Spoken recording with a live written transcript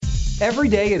Every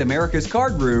day at America's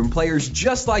Card Room, players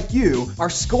just like you are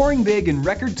scoring big in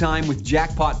record time with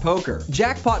Jackpot Poker.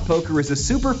 Jackpot Poker is a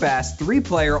super fast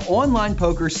 3-player online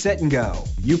poker set and go.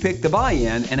 You pick the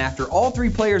buy-in, and after all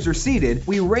 3 players are seated,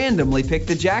 we randomly pick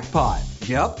the jackpot.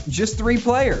 Yep, just 3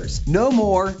 players. No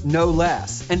more, no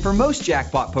less. And for most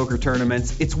Jackpot Poker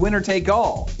tournaments, it's winner take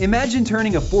all. Imagine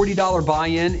turning a $40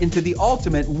 buy-in into the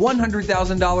ultimate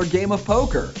 $100,000 game of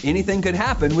poker. Anything could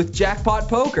happen with Jackpot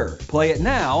Poker. Play it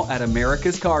now at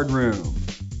America's Card Room.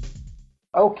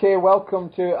 Okay, welcome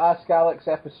to Ask Alex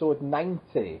episode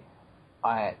 90. 90?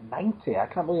 I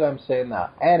can't believe I'm saying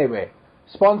that. Anyway,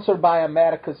 sponsored by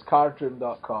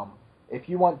americascardroom.com. If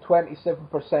you want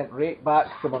 27% rate back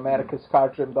from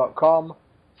americascardroom.com,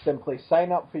 simply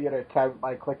sign up for your account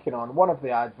by clicking on one of the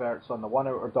adverts on the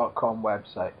oneouter.com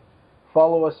website.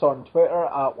 Follow us on Twitter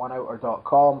at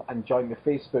oneouter.com and join the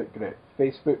Facebook group,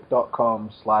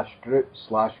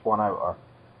 facebook.com/group/oneouter.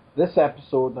 This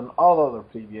episode and all other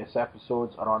previous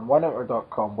episodes are on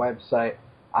oneouter.com website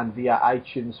and via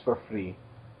iTunes for free.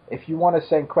 If you want to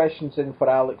send questions in for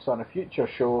Alex on a future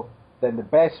show, then the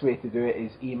best way to do it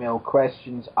is email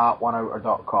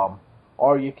questions@oneouter.com,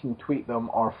 or you can tweet them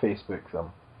or Facebook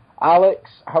them. Alex,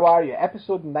 how are you?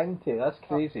 Episode 90, that's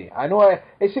crazy. I know it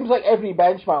seems like every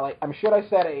benchmark, like I'm sure I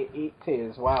said it at 80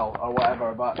 as well, or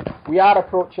whatever, but we are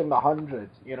approaching the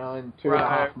 100, in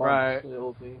 2.5 months. Right.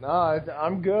 No,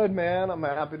 I'm good, man. I'm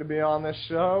happy to be on this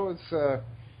show.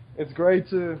 It's great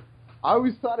to... I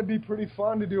always thought it'd be pretty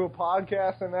fun to do a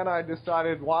podcast, and then I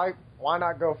decided why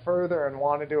not go further and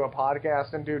want to do a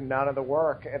podcast and do none of the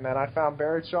work, and then I found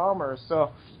Barry Chalmers. So,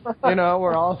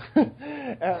 we're all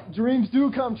dreams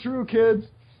do come true, kids.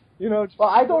 Well,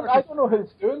 I don't know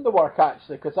who's doing the work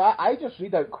actually, because I just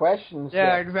read out questions.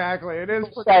 Yeah, exactly. It is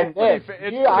pretty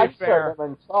fair. Them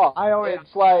and talk.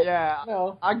 It's like,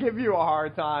 I give you a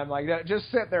hard time. Like,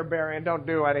 just sit there, Barry, and don't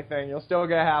do anything. You'll still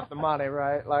get half the money,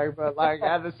 right? But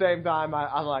at the same time,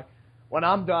 I'm like, when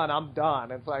I'm done, I'm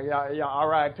done. It's like, yeah, all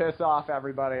right, piss off,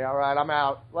 everybody. All right, I'm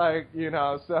out. And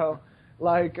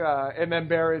then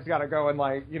Barry's got to go and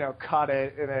cut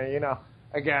it, and then,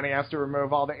 again, he has to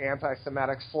remove all the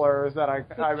anti-Semitic slurs that I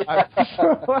threw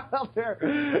out there.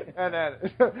 And then,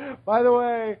 by the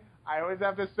way, I always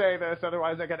have to say this,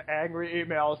 otherwise I get angry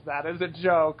emails. That is a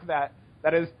joke.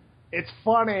 It's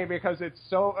funny because it's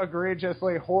so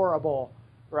egregiously horrible,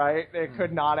 right? It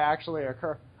could not actually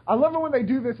occur. I love it when they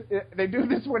do this. They do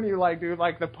this when you do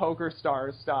the Poker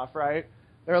Stars stuff, right?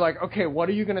 They're like, okay, what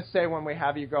are you going to say when we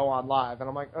have you go on live? And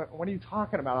I'm like, what are you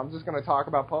talking about? I'm just going to talk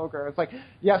about poker. It's like,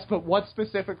 yes, but what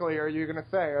specifically are you going to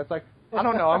say? It's like, I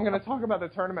don't know. I'm going to talk about the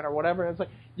tournament or whatever. And it's like,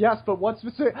 yes, but what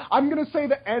specific? I'm going to say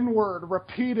the N-word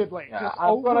repeatedly. Yeah,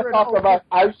 I'm going to talk about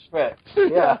Auschwitz.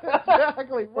 Yeah,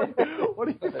 exactly. What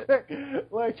do you think?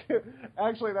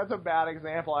 Actually, that's a bad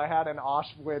example. I had an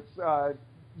Auschwitz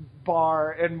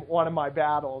bar in one of my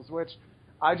battles, which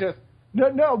I just...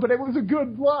 No, but it was a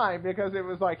good line because it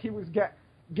was like he was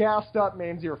gassed up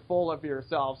means you're full of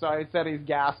yourself. So I said he's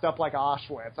gassed up like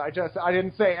Auschwitz. I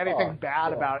didn't say anything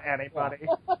bad about anybody.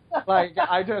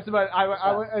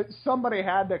 Somebody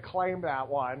had to claim that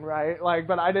one, right?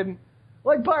 But I didn't.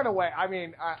 By the way, I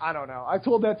mean, I don't know. I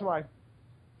told that to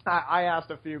I asked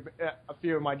a few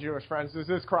of my Jewish friends, does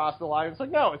this cross the line? It's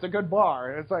like, no, it's a good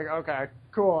bar. And it's like, okay,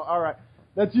 cool, all right.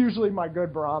 That's usually my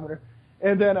good barometer.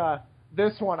 And then,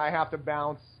 this one I have to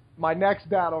bounce. My next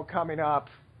battle coming up,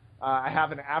 I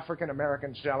have an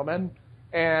African-American gentleman,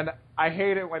 and I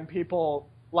hate it when people,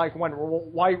 when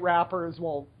white rappers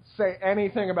will say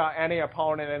anything about any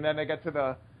opponent, and then they get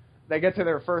to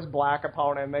their first black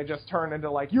opponent, and they just turn into,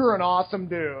 you're an awesome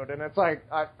dude. And it's like,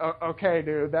 okay,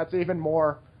 dude, that's even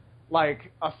more,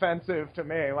 offensive to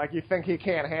me. You think he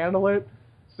can't handle it?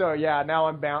 So, yeah, now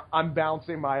I'm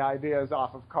bouncing my ideas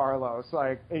off of Carlos.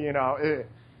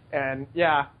 And,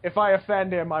 yeah, if I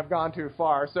offend him, I've gone too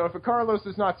far. So if Carlos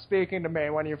is not speaking to me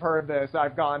when you've heard this,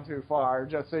 I've gone too far,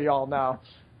 just so y'all know.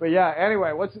 But, yeah,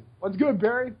 anyway, what's good,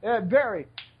 Barry? Yeah, Barry,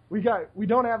 we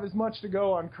don't have as much to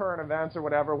go on current events or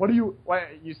whatever. You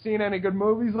seen any good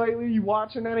movies lately? You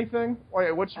watching anything? What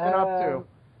you been up to?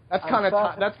 That's kind of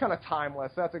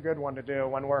timeless. That's a good one to do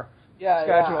when we're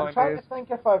scheduling I'm trying to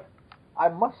think if I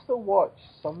must have watched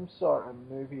some sort of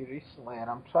movie recently, and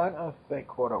I'm trying to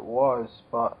think what it was,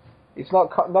 but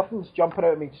nothing's jumping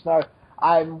out at me just now.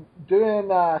 I'm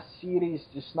doing a series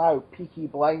just now, Peaky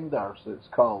Blinders, it's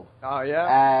called. Oh,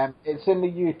 yeah? It's in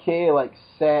the UK,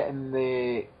 set in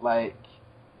the,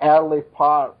 early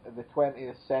part of the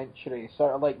 20th century,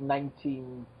 sort of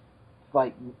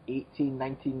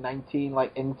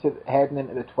 1919, heading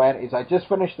into the 20s. I just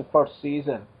finished the first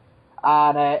season,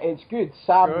 And it's good.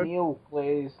 Sam Good. Neill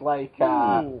plays like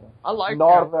Ooh, I like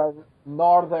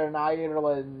Northern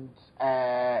Ireland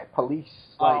police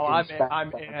inspector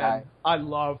I'm in. guy. I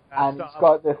love that And stuff. he's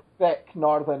got the thick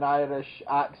Northern Irish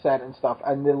accent and stuff.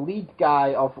 And the lead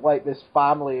guy of like this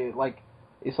family, like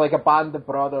it's like a band of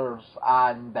brothers,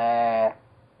 and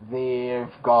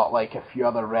they've got like a few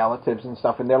other relatives and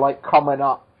stuff, and they're like coming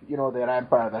up, you know, their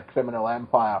empire, their criminal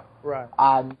empire. Right.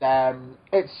 And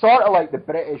it's sort of like the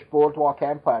British Boardwalk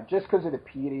Empire, just because of the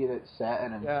period it's set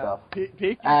in and stuff.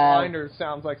 Peaky Blinders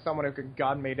sounds like someone who could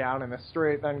gun me down in the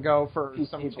street, then go for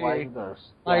some Peaky tea. Blinders.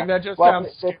 Like, that just well,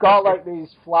 sounds they've got like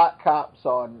these flat caps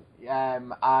on,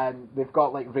 and they've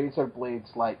got like razor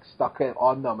blades like stuck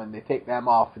on them, and they take them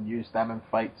off and use them in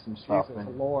fights and stuff. Jesus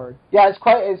and, Lord. Yeah, it's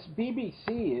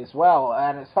BBC as well,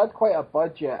 and it's had quite a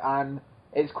budget, and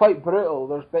it's quite brutal.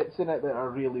 There's bits in it that are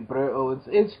really brutal.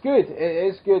 It's good.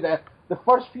 It is good. The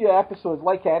first few episodes,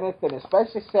 like anything,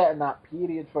 especially set in that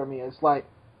period for me, it's like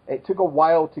it took a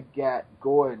while to get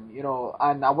going, you know,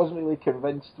 and I wasn't really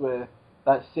convinced with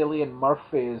that Cillian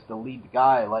Murphy as the lead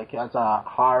guy, like as a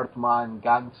hard man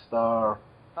gangster,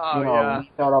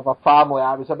 leader of a family.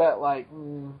 I was a bit like,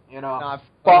 you know.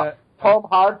 But Tom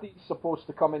Hardy's supposed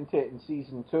to come into it in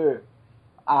season 2.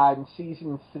 And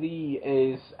season 3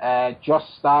 is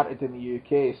just started in the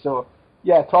UK. So,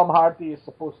 yeah, Tom Hardy is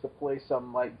supposed to play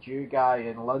some, like, Jew guy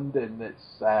in London.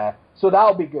 That's so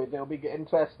that'll be good. It'll be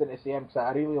interesting to see him, because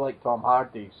I really like Tom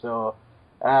Hardy. So,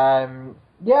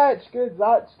 yeah, it's good.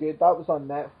 That's good. That was on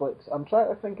Netflix. I'm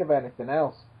trying to think of anything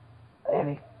else.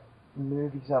 Any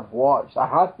movies I've watched. I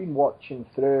have been watching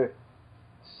through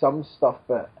some stuff,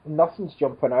 but nothing's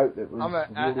jumping out that was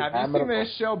really have memorable. you seen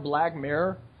this show Black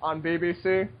Mirror on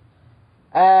BBC?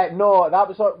 No, that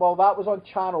was on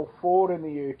Channel 4 in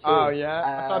the UK. Oh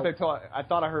yeah, I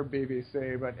thought I heard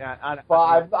BBC, but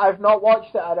I've not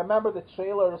watched it. I remember the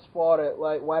trailers for it,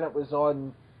 like when it was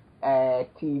on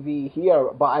TV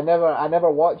here, but I never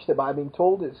watched it. But I've been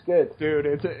told it's good. Dude,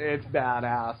 it's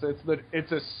badass.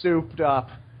 It's a souped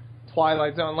up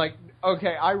Twilight Zone. Like,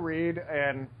 okay, I read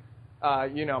and.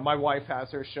 You know, my wife has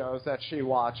her shows that she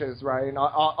watches, right? And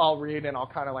I'll read and I'll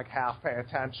kind of like half pay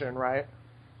attention, right?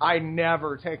 I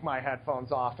never take my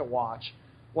headphones off to watch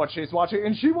what she's watching,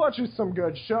 and she watches some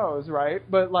good shows, right?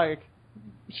 But like,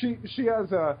 she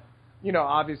has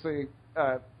obviously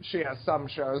she has some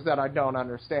shows that I don't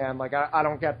understand. Like I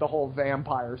don't get the whole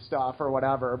vampire stuff or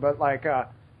whatever, but like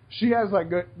she has like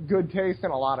good taste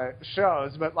in a lot of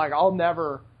shows, but like I'll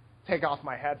never take off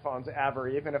my headphones ever,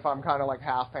 even if I'm kind of like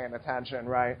half paying attention,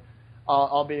 right?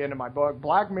 I'll be into my book.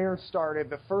 Black Mirror started,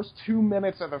 the first 2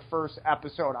 minutes of the first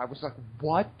episode, I was like,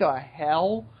 what the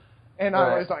hell? And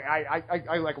I was like,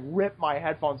 I like ripped my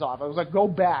headphones off. I was like, go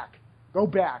back.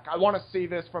 I want to see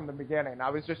this from the beginning.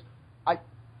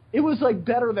 It was like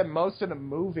better than most of the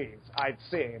movies I'd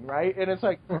seen, right? And it's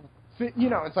like,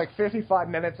 you know, it's like 55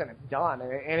 minutes and it's done.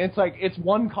 And it's like, it's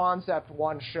one concept,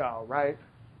 one show, right?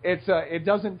 It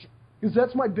doesn't, because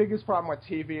that's my biggest problem with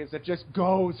TV is it just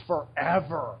goes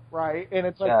forever, right? And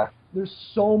it's like, there's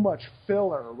so much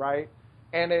filler, right?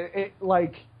 And it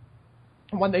like,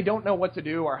 when they don't know what to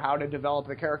do or how to develop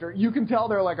the character, you can tell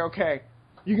they're like, okay,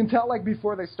 you can tell like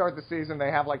before they start the season,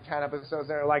 they have like 10 episodes and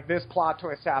they're like, this plot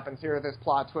twist happens here, this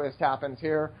plot twist happens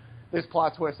here, this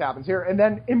plot twist happens here. And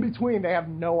then in between, they have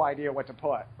no idea what to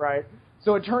put, right?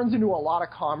 So it turns into a lot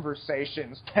of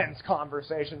conversations, tense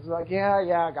conversations. Like,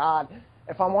 yeah, God,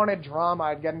 if I wanted drama,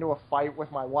 I'd get into a fight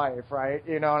with my wife, right?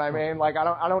 You know what I mean? Like,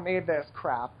 I don't need this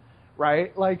crap,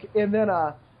 right? Like, and then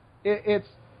I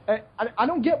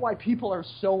don't get why people are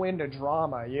so into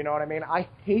drama. You know what I mean? I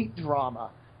hate drama.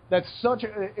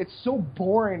 It's so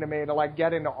boring to me to like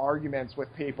get into arguments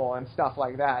with people and stuff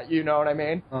like that. You know what I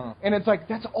mean? And it's like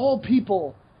that's all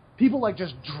people like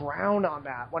just drown on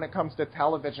that when it comes to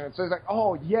television. It's like,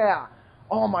 oh yeah,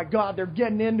 oh my God, they're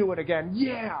getting into it again.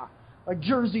 Yeah, like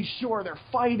Jersey Shore, they're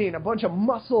fighting. A bunch of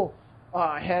muscle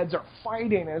heads are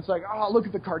fighting, and it's like, oh, look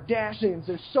at the Kardashians,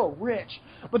 they're so rich,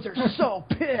 but they're so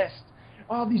pissed.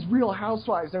 Oh, these Real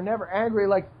Housewives, they're never angry.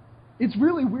 Like, it's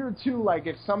really weird too. Like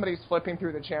if somebody's flipping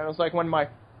through the channels, like when my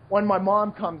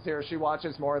mom comes here, she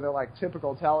watches more of the like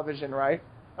typical television, right?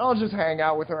 I'll just hang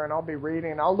out with her and I'll be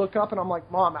reading. I'll look up and I'm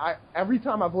like, Mom, every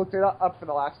time I've looked it up for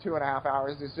the last 2.5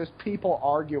 hours, it's just people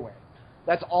arguing.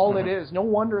 That's all it is. No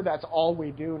wonder that's all we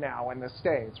do now in the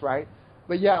States, right?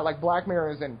 But yeah, like Black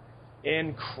Mirror is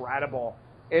incredible.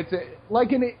 It's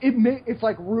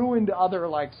like ruined other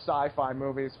like sci-fi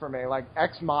movies for me, like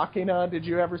Ex Machina. Did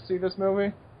you ever see this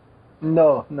movie?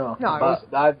 No.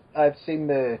 But I've seen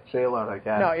the trailer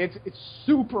again. No, it's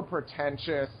super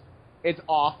pretentious. It's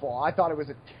awful. I thought it was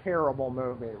a terrible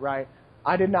movie, right?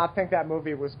 I did not think that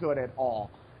movie was good at all.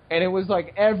 And it was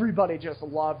like everybody just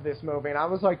loved this movie. And I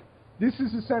was like, this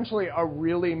is essentially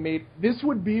this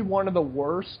would be one of the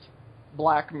worst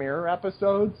Black Mirror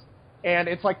episodes. And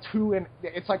it's like 2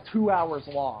 hours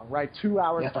long, right? 2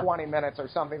 hours, 20 minutes or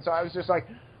something. So I was just like,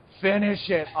 finish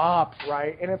it up,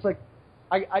 right? And it's like,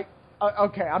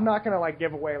 okay, I'm not going to like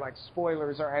give away like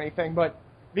spoilers or anything, but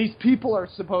these people are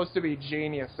supposed to be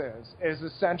geniuses is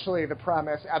essentially the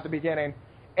premise at the beginning.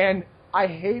 And I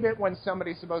hate it when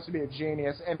somebody's supposed to be a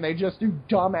genius and they just do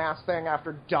dumbass thing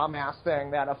after dumbass thing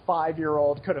that a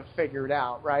 5-year-old could have figured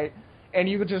out, right? And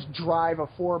you could just drive a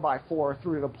 4x4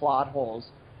 through the plot holes.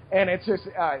 And it's just,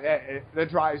 that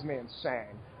drives me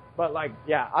insane. But, like,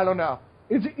 yeah, I don't know.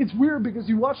 It's weird because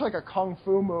you watch, like, a kung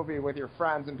fu movie with your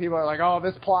friends and people are like, oh,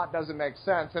 this plot doesn't make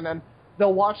sense. And then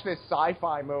they'll watch this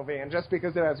sci-fi movie and just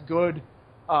because it has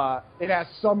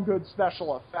some good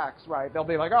special effects, right, they'll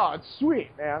be like, oh, it's sweet,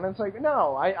 man. And it's like,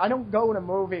 no, I don't go to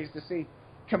movies to see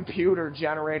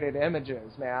computer-generated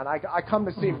images, man. I come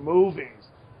to see movies.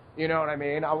 You know what I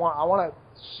mean? I want to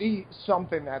see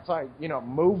something that's like, you know,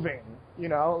 moving. You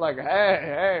know, like,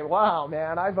 hey, wow,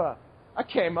 man, I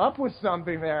came up with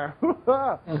something there.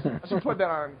 I should put that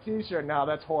on a T-shirt. No,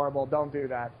 that's horrible. Don't do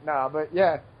that. No, but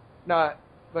yeah, no,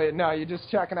 you're just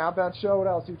checking out that show. What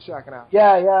else are you checking out?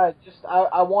 Yeah. Just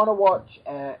I want to watch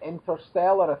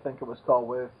Interstellar. I think it was called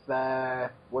with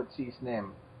what's his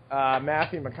name?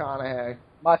 Matthew McConaughey.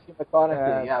 Matthew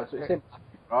McConaughey. Yeah, so it's him.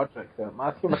 Broderick,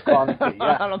 Matthew McConaughey,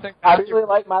 yeah. I don't think I really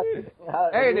like Matthew.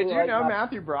 Hey, did you know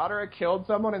Matthew Broderick killed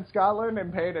someone in Scotland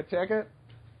and paid a ticket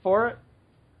for it?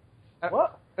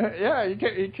 What? Yeah, he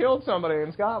killed somebody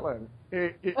in Scotland.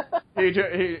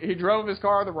 He drove his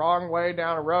car the wrong way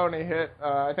down a road and he hit,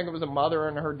 I think it was a mother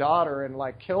and her daughter and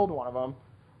like killed one of them.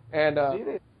 And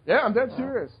yeah, I'm dead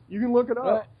serious. You can look it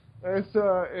up. It's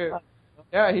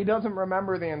he doesn't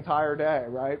remember the entire day,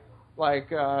 right? Like,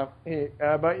 but, you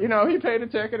know, he paid a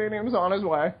ticket and he was on his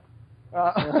way.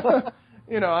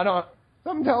 You know,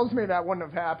 something tells me that wouldn't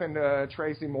have happened to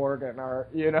Tracy Morgan or,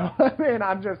 you know, I mean,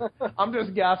 I'm just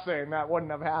guessing that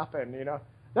wouldn't have happened, you know.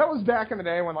 That was back in the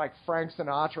day when, like, Frank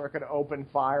Sinatra could open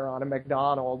fire on a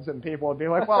McDonald's and people would be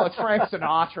like, well, it's Frank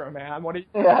Sinatra, man. What do you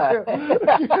do? You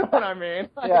know what I mean?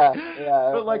 Yeah.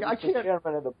 But, like, I can't. The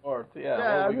chairman of the board.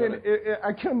 Yeah, I mean,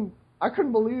 I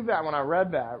couldn't believe that when I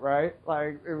read that, right?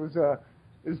 Like, it was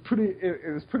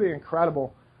pretty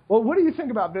incredible. Well, what do you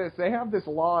think about this? They have this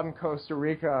law in Costa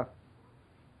Rica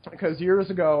because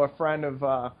years ago, a friend of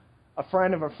a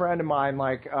friend of mine,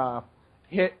 like,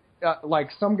 hit, like,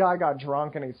 some guy got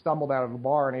drunk and he stumbled out of a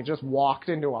bar and he just walked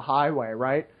into a highway,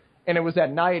 right? And it was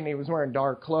at night and he was wearing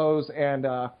dark clothes and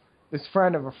this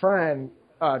friend of a friend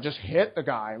just hit the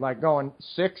guy, like, going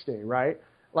 60, right?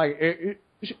 Like,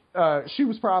 she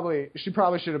probably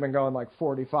should have been going like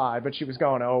 45, but she was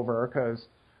going over because,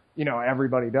 you know,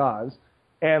 everybody does.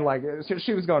 And like,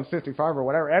 she was going 55 or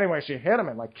whatever. Anyway, she hit him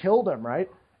and like killed him, right?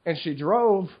 And she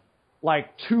drove like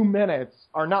 2 minutes,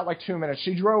 or not like 2 minutes.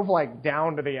 She drove like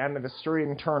down to the end of the street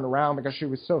and turned around because she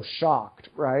was so shocked,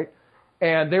 right?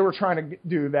 And they were trying to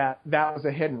do that. That was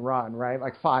a hit and run, right?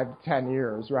 Like 5 to 10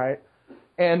 years, right?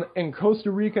 And in Costa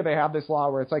Rica, they have this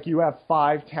law where it's like you have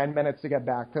 5-10 minutes to get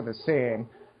back to the scene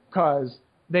because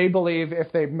they believe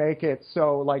if they make it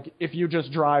so, like, if you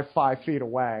just drive 5 feet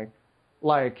away,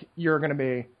 like, you're going to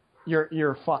be,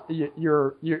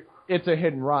 it's a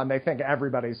hit and run. They think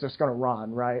everybody's just going to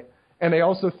run, right? And they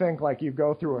also think, like, you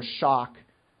go through a shock,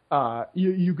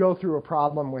 you go through a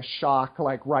problem with shock,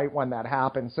 like, right when that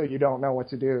happens, so you don't know what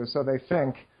to do. So they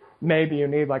think maybe you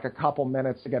need like a couple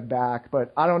minutes to get back,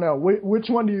 but I don't know. Which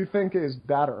one do you think is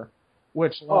better?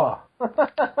 Which law?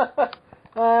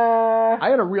 I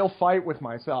had a real fight with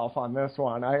myself on this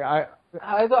one. I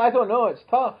don't know. It's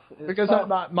tough. Because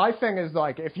my thing is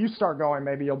like, if you start going,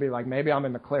 maybe you'll be like, maybe I'm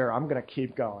in the clear. I'm gonna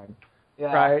keep going.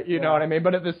 Yeah, right? You know what I mean?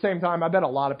 But at the same time, I bet a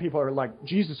lot of people are like,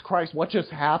 Jesus Christ, what just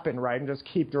happened, right? And just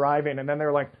keep driving, and then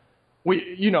they're like,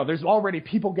 there's already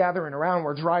people gathering around.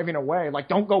 We're driving away. Like,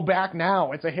 don't go back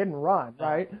now. It's a hit and run,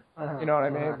 right? You know what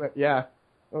I mean? But yeah,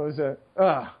 it was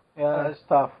Yeah, that's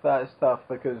tough. That is tough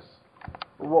because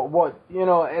what you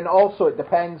know, and also it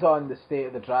depends on the state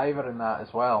of the driver in that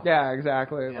as well. Yeah,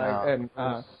 exactly.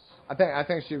 I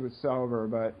think she was sober,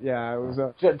 but yeah, it was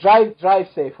a drive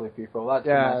safely, people. That's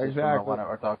exactly. From what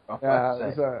we're talking about.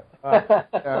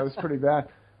 Yeah, it was pretty bad.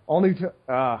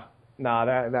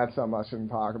 That's something I shouldn't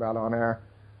talk about on air.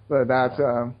 But that's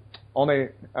only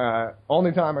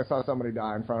time I saw somebody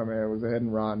die in front of me. It was a hit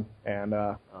and run, and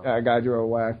a guy drove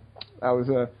away. It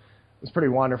was pretty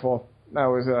wonderful. That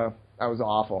was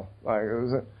awful. Like,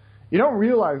 you don't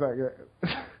realize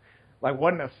like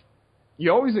what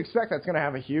you always expect that's going to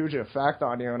have a huge effect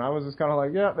on you, and I was just kind of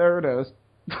like, yeah, there it is.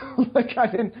 Like I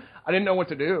didn't know what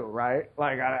to do, right?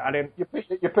 Like I didn't. You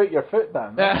put your foot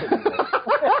down.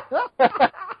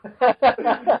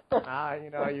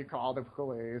 You call the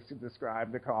police, you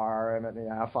describe the car, and then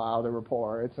file the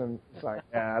reports, and it's like,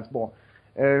 yeah, it's boring.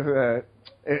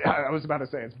 I was about to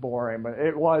say it's boring, but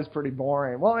it was pretty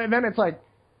boring. Well, and then it's like,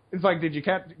 did you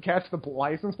catch the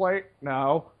license plate?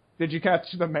 No. Did you catch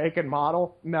the make and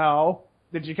model? No.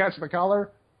 Did you catch the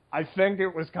color? I think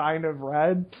it was kind of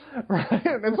red, right?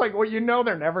 And it's like, well,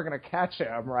 they're never going to catch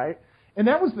him, right? And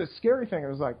that was the scary thing. It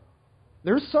was like,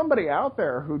 there's somebody out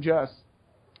there who just,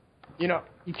 he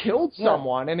killed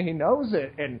someone and he knows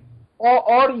it, and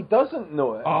or he doesn't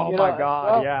know it. Oh my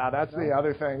God! Yeah, that's the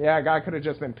other thing. Yeah, a guy could have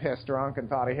just been pissed drunk and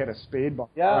thought he hit a speed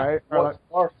bump. Yeah, right? What's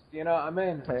worse? You know what I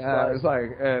mean? It's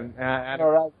like,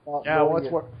 what's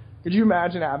worse? Could you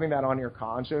imagine having that on your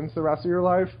conscience the rest of your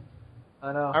life?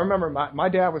 I know. I remember my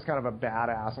dad was kind of a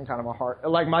badass and kind of a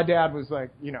my dad was like,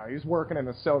 he was working in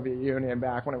the Soviet Union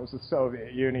back when it was the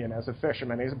Soviet Union as a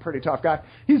fisherman. He's a pretty tough guy.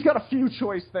 He's got a few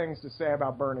choice things to say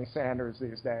about Bernie Sanders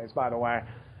these days, by the way.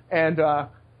 And, so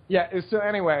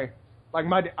anyway, like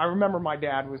I remember my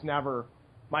dad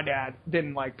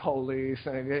didn't like police,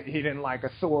 and he didn't like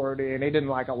authority, and he didn't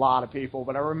like a lot of people.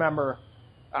 But I remember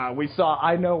we saw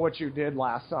I Know What You Did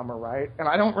last summer, right? And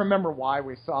I don't remember why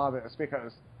we saw this,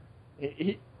 because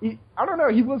he I don't know,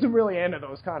 he wasn't really into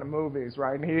those kind of movies,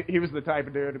 right? And he was the type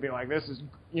of dude to be like, this is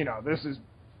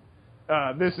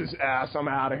ass, I'm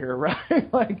out of here,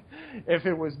 right? Like, if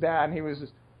it was bad, and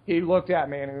he looked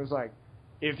at me and he was like,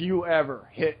 if you ever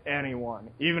hit anyone,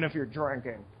 even if you're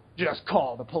drinking, just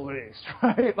call the police,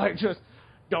 right? Like, just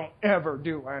don't ever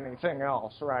do anything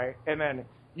else, right? And then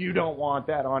you don't want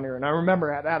that on you. And I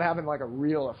remember that having like a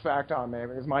real effect on me,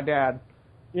 because my dad,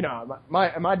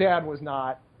 my dad was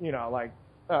not, like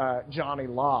Johnny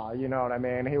Law, you know what I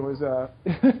mean? He was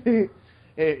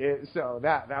so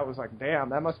that was like, damn,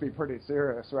 that must be pretty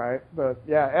serious, right? But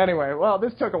yeah, anyway, well,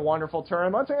 this took a wonderful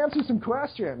turn. Let's answer some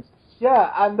questions.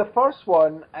 Yeah, and the first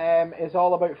one is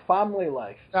all about family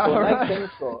life. So right.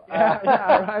 Nice intro.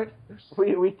 Yeah, right.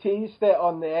 We teased it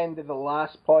on the end of the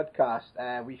last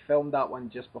podcast. We filmed that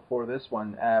one just before this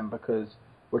one because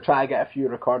we're trying to get a few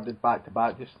recorded back to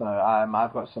back just now.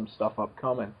 I've got some stuff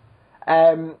upcoming.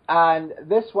 And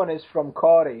this one is from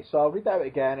Corey, so I'll read it out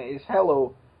again. It is,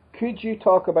 hello, could you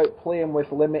talk about playing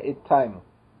with limited time?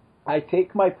 I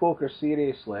take my poker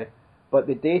seriously, but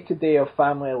the day-to-day of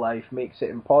family life makes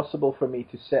it impossible for me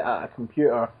to sit at a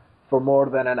computer for more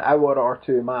than an hour or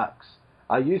two max.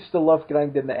 I used to love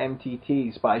grinding the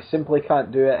MTTs, but I simply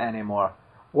can't do it anymore.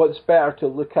 What's better to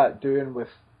look at doing with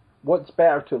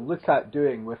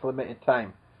limited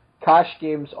time? Cash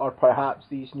games, or perhaps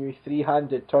these new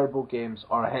three-handed turbo games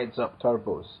or heads-up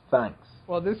turbos? Thanks.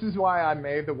 Well, this is why I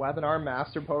made the webinar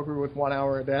Master Poker with 1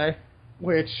 hour a day,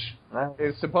 which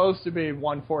is supposed to be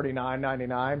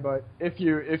 $149.99, but if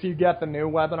you get the new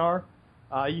webinar,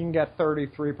 you can get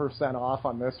 33% off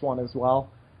on this one as well.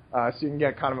 So you can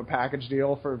get kind of a package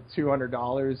deal for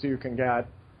 $200. You can get,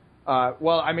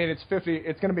 it's $50.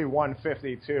 It's going to be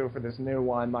 $152 for this new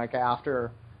one, like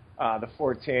after the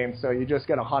 14th. So you just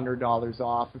get $100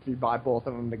 off if you buy both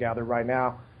of them together right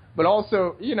now. But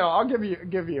also, I'll give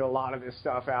you a lot of this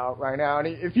stuff out right now. And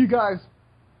if you guys,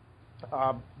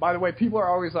 by the way, people are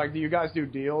always like, do you guys do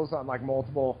deals on like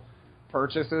multiple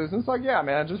purchases? And it's like, yeah,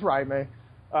 man, just write me.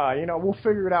 We'll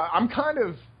figure it out. I'm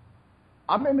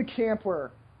in the camp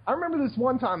where I remember this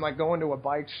one time like going to a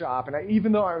bike shop, and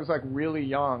even though I was like really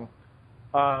young,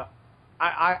 I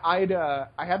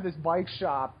had this bike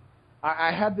shop.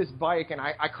 I had this bike, and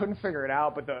I couldn't figure it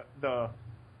out, but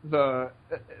the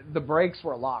brakes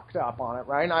were locked up on it,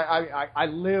 right? And I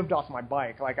lived off my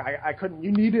bike. Like I couldn't.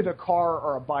 You needed a car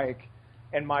or a bike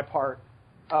in my part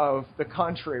of the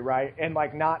country, right? And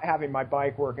like not having my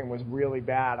bike working was really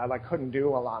bad. I like couldn't do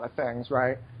a lot of things,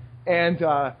 right? And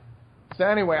so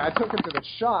anyway, I took it to the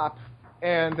shop,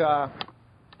 and the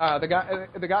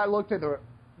guy looked at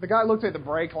the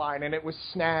brake line, and it was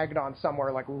snagged on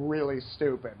somewhere like really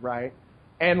stupid, right?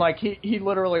 And like he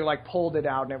literally like pulled it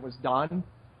out, and it was done.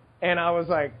 And I was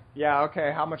like, yeah,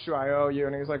 okay, how much do I owe you?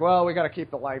 And he was like, well, we got to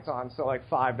keep the lights on, so like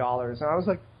 $5.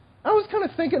 And I was kind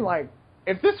of thinking, like,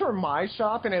 if this were my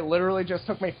shop and it literally just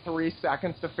took me 3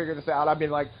 seconds to figure this out, I'd be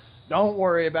like, don't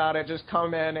worry about it, just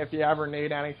come in if you ever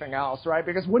need anything else, right?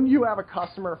 Because wouldn't you have a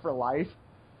customer for life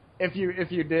if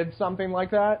you did something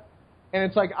like that? And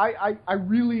it's like, I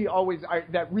really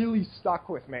that really stuck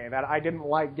with me, that I didn't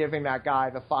like giving that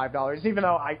guy the $5, even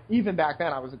though even back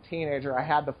then I was a teenager, I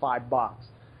had the $5.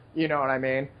 You know what I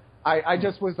mean? I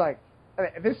just was like,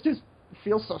 this just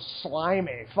feels so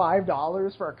slimy.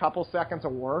 $5 for a couple seconds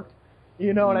of work.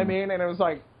 You know what I mean? And it was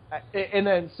like, and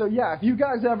then, so yeah, if you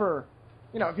guys ever,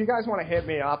 if you guys want to hit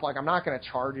me up, like, I'm not going to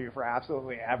charge you for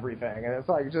absolutely everything. And it's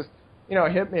like, just,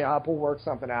 hit me up. We'll work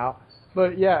something out.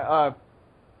 But yeah,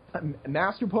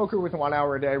 Master Poker with 1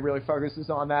 hour a day really focuses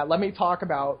on that. Let me talk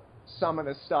about some of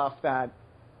the stuff that,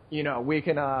 we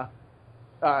can,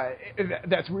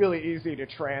 that's really easy to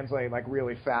translate, like,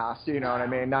 really fast. You know what I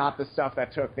mean? Not the stuff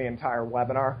that took the entire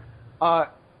webinar.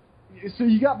 So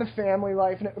you got the family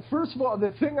life. And first of all,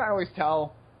 the thing I always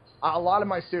tell, a lot of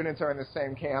my students are in the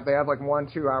same camp. They have like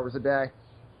 1-2 hours a day.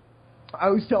 I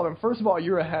always tell them, first of all,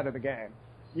 you're ahead of the game.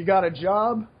 You got a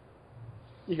job.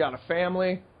 You got a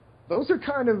family. Those are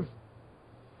kind of,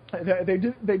 they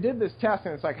did this test,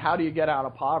 and it's like, how do you get out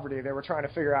of poverty? They were trying to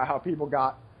figure out how people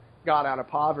got out of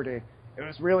poverty. It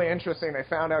was really interesting. They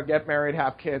found out get married,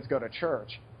 have kids, go to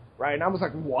church, right? And I was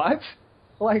like, what?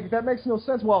 Like, that makes no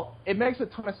sense. Well, it makes a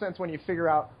ton of sense when you figure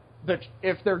out that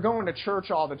if they're going to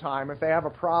church all the time, if they have a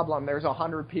problem, there's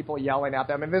 100 people yelling at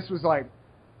them. And this was like,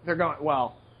 they're going,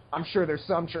 well, I'm sure there's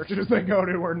some churches they go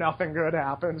to where nothing good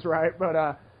happens, right? But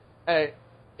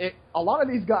a lot of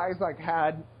these guys, like,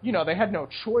 had, they had no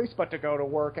choice but to go to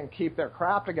work and keep their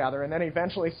crap together. And then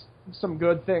eventually some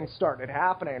good things started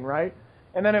happening, right?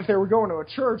 And then if they were going to a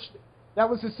church, that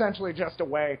was essentially just a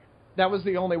way. That was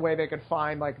the only way they could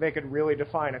find, like, they could really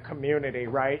define a community,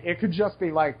 right? It could just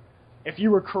be like, if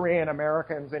you were Korean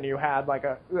Americans and you had, like,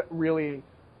 a really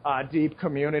deep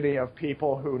community of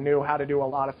people who knew how to do a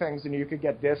lot of things and you could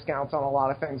get discounts on a lot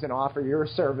of things and offer your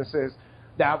services,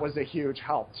 that was a huge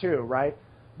help too, right?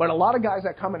 But a lot of guys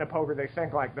that come into poker, they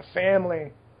think, like, the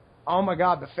family, oh my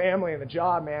God, the family and the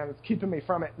job, man, it's keeping me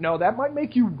from it. No, that might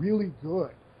make you really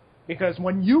good. Because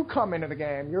when you come into the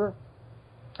game,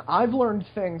 I've learned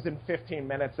things in 15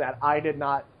 minutes that I did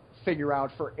not figure out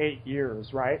for 8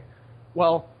 years, right?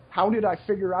 Well, how did I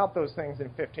figure out those things in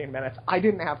 15 minutes? I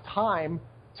didn't have time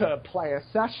to play a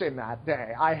session that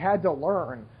day. I had to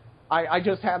learn. I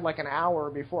just had like an hour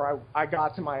before I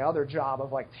got to my other job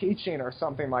of like teaching or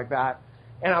something like that,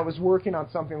 and I was working on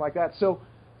something like that. So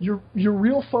your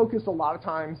real focus a lot of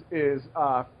times is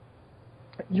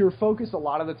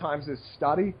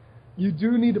study. You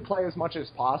do need to play as much as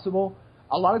possible.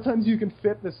 A lot of times you can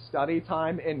fit the study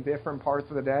time in different parts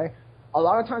of the day. A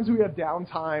lot of times we have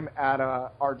downtime at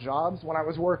our jobs. When I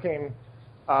was working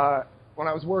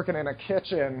in a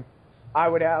kitchen, I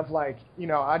would have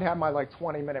I'd have my like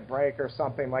 20-minute break or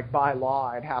something, like by law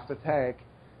I'd have to take.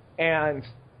 And,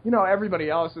 everybody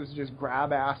else was just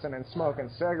grab-assing and smoking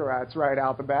cigarettes right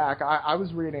out the back. I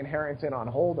was reading Harrington on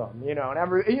Hold'em,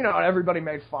 and everybody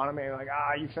made fun of me, like,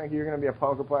 you think you're going to be a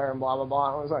poker player and blah, blah,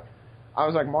 blah. And I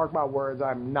was like, mark my words,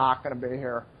 I'm not going to be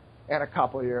here in a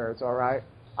couple of years, all right?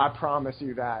 I promise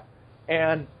you that.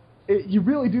 And you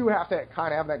really do have to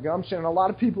kind of have that gumption. And a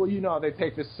lot of people, they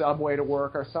take the subway to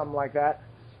work or something like that.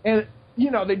 And,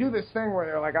 they do this thing where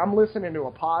they're like, I'm listening to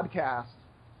a podcast.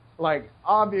 Like,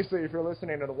 obviously, if you're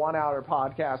listening to the 1 hour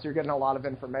podcast, you're getting a lot of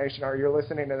information. Or you're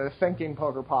listening to the Thinking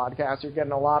Poker podcast, you're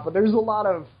getting a lot. But there's a lot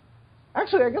of,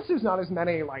 actually, I guess there's not as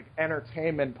many, like,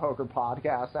 entertainment poker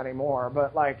podcasts anymore.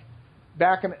 But, like,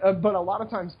 but a lot of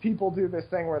times people do this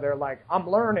thing where they're like, I'm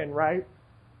learning, right?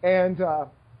 And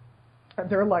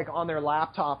they're like on their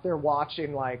laptop, they're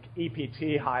watching like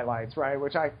EPT highlights, right?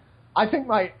 Which I think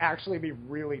might actually be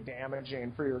really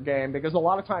damaging for your game, because a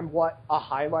lot of time what a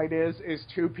highlight is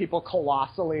two people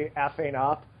colossally effing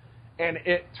up and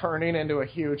it turning into a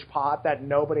huge pot that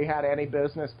nobody had any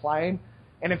business playing.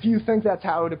 And if you think that's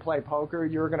how to play poker,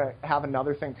 you're going to have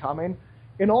another thing coming.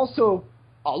 And also,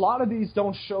 a lot of these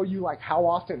don't show you like how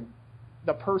often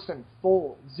the person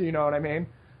folds, you know what I mean?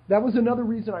 That was another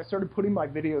reason I started putting my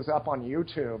videos up on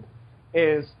YouTube,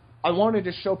 is I wanted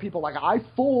to show people, like, I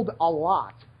fold a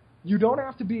lot. You don't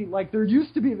have to be, like, there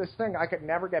used to be this thing, I could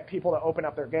never get people to open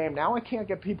up their game. Now I can't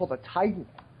get people to tighten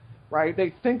it, right?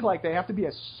 They think, like, they have to be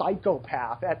a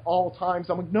psychopath at all times.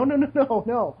 I'm like,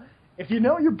 no. If you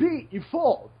know your beat, you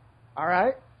fold, all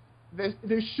right?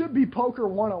 This should be Poker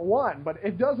 101, but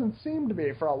it doesn't seem to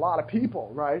be for a lot of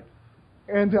people, right?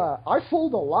 And I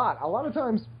fold a lot. A lot of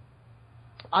times,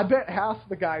 I bet half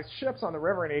the guy's chips on the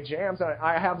river and he jams, and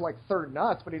I have like third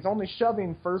nuts, but he's only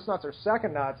shoving first nuts or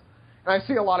second nuts. And I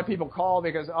see a lot of people call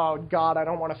because, oh, God, I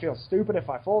don't want to feel stupid if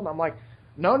I fold. And I'm like,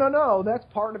 no, that's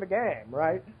part of the game,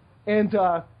 right? And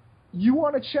you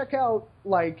want to check out,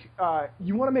 like,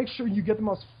 you want to make sure you get the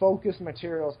most focused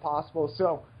materials possible.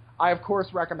 So I, of course,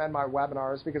 recommend my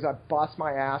webinars because I bust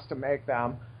my ass to make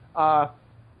them.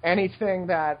 anything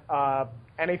that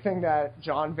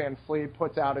John Van Fleet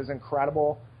puts out is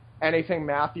incredible. Anything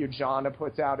Matthew Jonda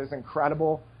puts out is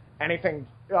incredible. Anything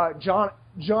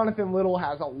Jonathan Little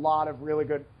has a lot of really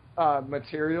good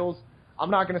materials. I'm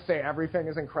not going to say everything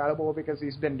is incredible because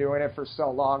he's been doing it for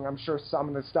so long. I'm sure some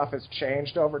of the stuff has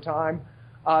changed over time.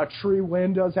 Tree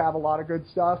Wynn does have a lot of good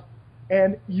stuff.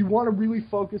 And you want to really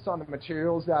focus on the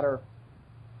materials that are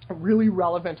really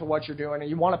relevant to what you're doing. And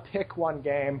you want to pick one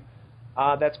game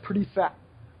that's pretty fast.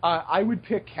 I would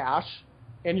pick Cash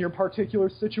in your particular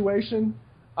situation.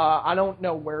 I don't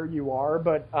know where you are,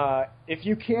 but if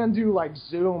you can do like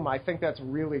Zoom, I think that's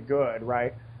really good,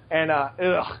 right? And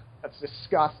that's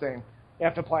disgusting. You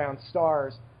have to play on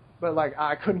Stars, but like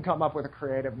I couldn't come up with a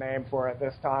creative name for it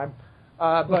this time.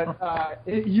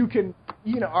 You can,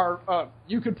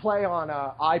 you could play on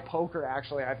iPoker.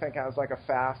 Actually, I think has like a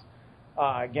fast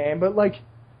game, but like,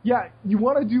 yeah, you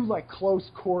want to do like close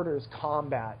quarters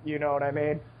combat. You know what I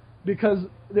mean? Because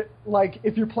like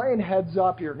if you're playing heads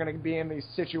up, you're going to be in these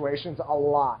situations a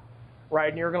lot, right?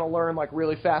 And you're going to learn like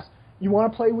really fast. You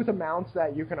want to play with amounts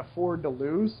that you can afford to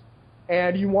lose,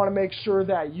 and you want to make sure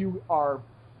that you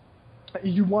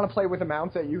want to play with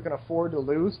amounts that you can afford to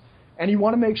lose, and you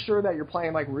want to make sure that you're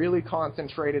playing like really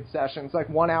concentrated sessions, like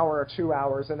 1 hour or 2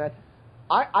 hours, and then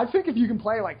I think if you can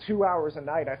play like 2 hours a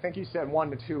night, I think you said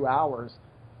 1 to 2 hours.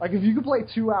 Like if you can play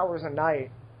 2 hours a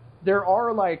night, there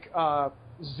are like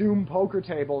Zoom poker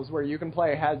tables where you can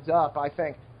play heads up. I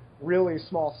think really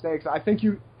small stakes. I think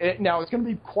now it's going to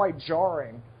be quite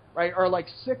jarring, right? Or like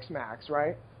six max,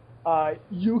 right?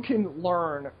 You can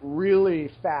learn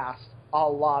really fast a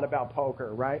lot about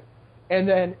poker, right? And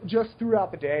then just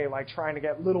throughout the day, like trying to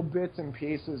get little bits and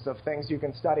pieces of things you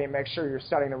can study and make sure you're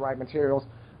studying the right materials.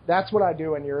 That's what I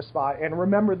do in your spot. And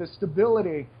remember, the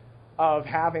stability of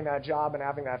having that job and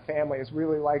having that family is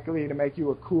really likely to make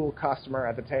you a cool customer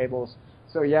at the tables.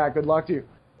 So yeah, good luck to you.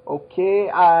 Okay,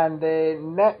 and the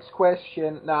next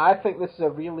question. Now, I think this is a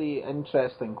really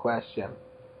interesting question.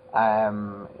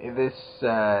 This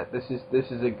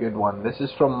is a good one. This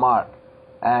is from Mark.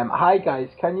 Hi guys,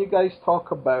 can you guys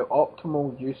talk about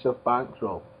optimal use of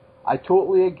bankroll? I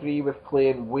totally agree with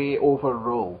playing way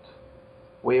overrolled.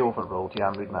 Way overrolled, yeah,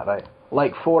 I'm reading that right.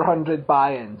 Like 400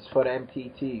 buy-ins for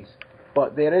MTTs.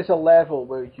 But there is a level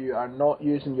where you are not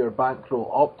using your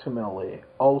bankroll optimally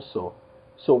also.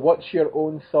 So what's your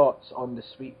own thoughts on the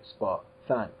sweet spot?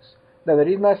 Thanks. Now the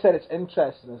reason I said it's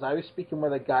interesting is I was speaking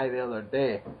with a guy the other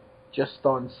day, just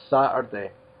on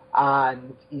Saturday,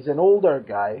 and he's an older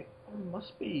guy,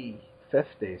 must be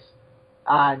 50s,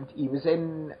 and he was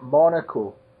in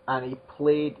Monaco, and he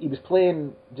was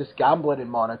playing, just gambling in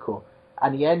Monaco,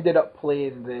 and he ended up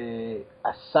playing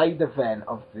a side event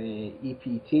of the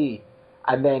EPT,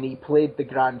 and then he played the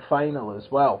grand final as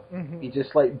well. Mm-hmm. He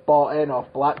just like bought in off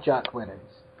blackjack winnings.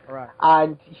 Right.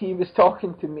 And he was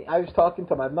talking to me, I was talking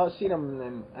to him, I've not seen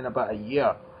him in about a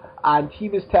year, and he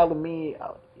was telling me,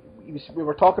 we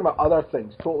were talking about other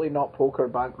things, totally not poker,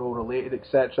 bankroll related,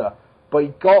 etc. But he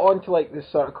got onto like this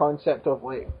sort of concept of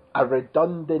like a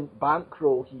redundant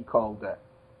bankroll, he called it.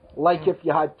 Like if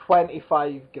you had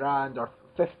 25 grand or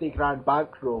 50 grand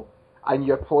bankroll and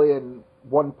you're playing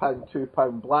 £1,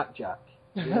 £2 blackjack,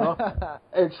 you know?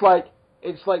 It's like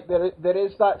there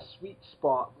is that sweet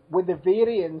spot with the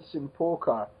variance in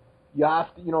poker. You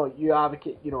have to, you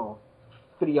advocate,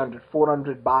 300,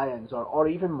 400 buy-ins or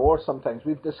even more sometimes.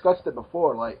 We've discussed it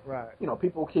before, like, right.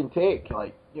 People can take,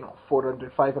 like,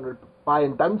 400, 500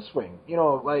 buy-in downswing,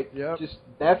 yep. Just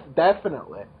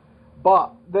definitely.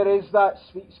 But there is that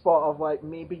sweet spot of, like,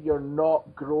 maybe you're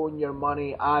not growing your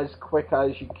money as quick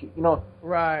as you could,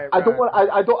 Right. I don't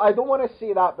want to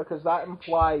say that because that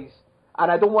implies,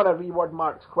 and I don't want to reword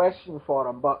Mark's question for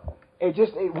him, but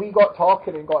we got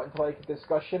talking and got into, like, a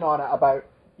discussion on it about,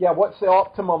 what's the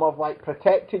optimum of like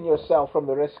protecting yourself from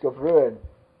the risk of ruin,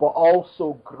 but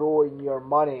also growing your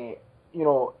money?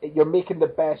 You're making the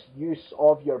best use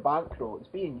of your bankroll. It's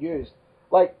being used.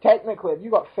 Like technically, if you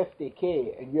got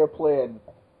 50k and you're playing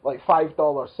like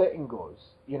 $5 sit and goes,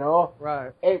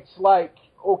 right? It's like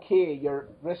okay, your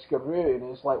risk of ruin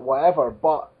is like whatever,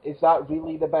 but is that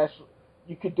really the best?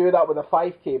 You could do that with a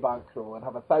 5k bankroll and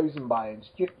have 1,000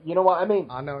 buy-ins. You know what I mean?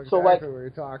 I know exactly so, like, what you're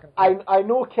talking about. I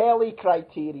know Kelly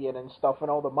criterion and stuff and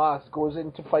all the maths goes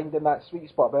into finding that sweet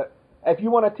spot, but if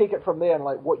you want to take it from there and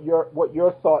like what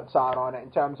your thoughts are on it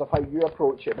in terms of how you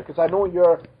approach it, because I know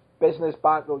your business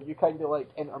bankroll, you kind of like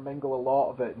intermingle a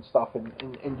lot of it and stuff and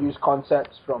use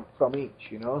concepts from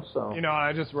each, so.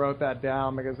 I just wrote that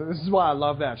down because this is why I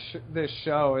love this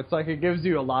show. It's like it gives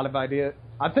you a lot of ideas.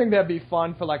 I think that'd be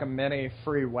fun for like a mini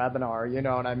free webinar, you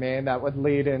know what I mean? That would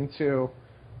lead into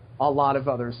a lot of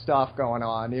other stuff going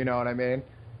on, you know what I mean?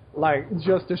 Like,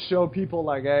 just to show people,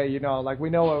 like, hey, you know, like, we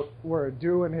know what we're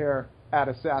doing here at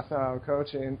Assassin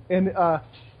Coaching. And,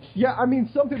 yeah, I mean,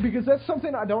 something, because that's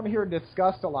something I don't hear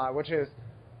discussed a lot, which is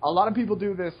a lot of people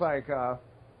do this, like,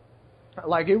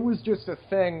 it was just a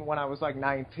thing when I was, like,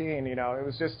 19, you know, it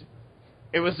was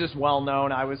just well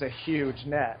known. I was a huge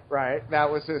net, right? That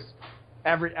was just,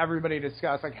 everybody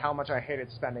discussed, like, how much I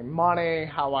hated spending money,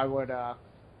 how I would,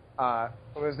 I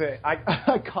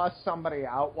cussed somebody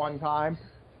out one time,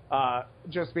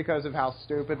 just because of how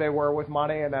stupid they were with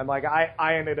money, and then, like,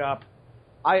 I ended up,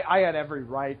 I had every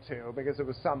right to, because it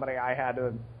was somebody I had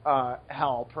to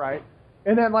help, right?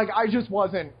 And then, like, I just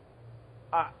wasn't,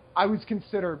 I was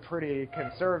considered pretty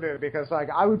conservative, because, like,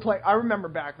 I would play, I remember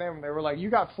back then when they were like, you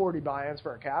got 40 buy-ins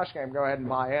for a cash game, go ahead and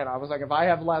buy in. I was like, if I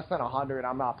have less than 100,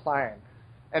 I'm not playing.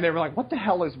 And they were like, what the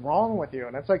hell is wrong with you?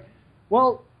 And it's like,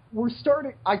 well, we're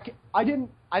starting, I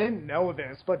didn't know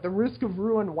this, but the risk of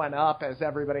ruin went up as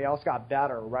everybody else got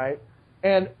better, right?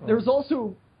 And there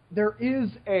is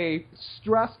a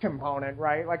stress component,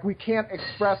 right? Like, we can't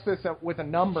express this with a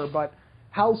number, but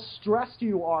how stressed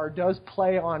you are does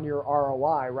play on your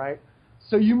ROI, right?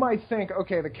 So you might think,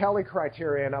 okay, the Kelly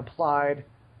criterion applied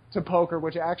to poker,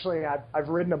 which actually I've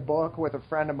written a book with a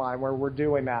friend of mine where we're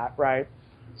doing that, right?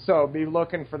 So be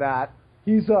looking for that.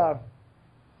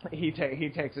 He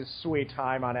takes his sweet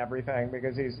time on everything,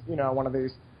 because he's, you know, one of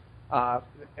these,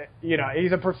 you know,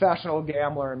 he's a professional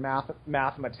gambler and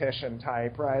mathematician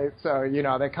type, right? So, you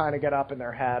know, they kind of get up in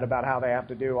their head about how they have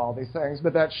to do all these things,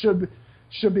 but that should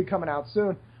be coming out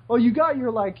soon. Well, you got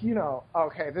your, like, you know,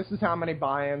 okay, this is how many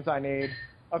buy-ins I need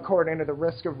according to the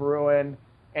risk of ruin,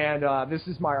 and this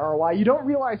is my ROI. You don't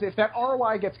realize if that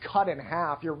ROI gets cut in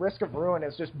half, your risk of ruin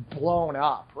is just blown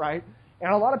up, right?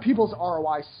 And a lot of people's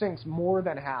ROI sinks more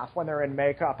than half when they're in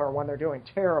makeup or when they're doing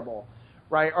terrible,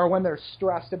 right? Or when they're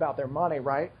stressed about their money,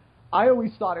 right? I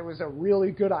always thought it was a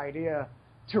really good idea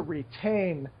to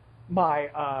retain my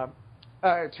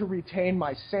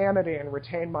sanity and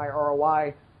retain my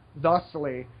ROI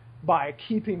thusly by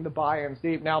keeping the buy-ins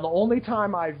deep. Now, the only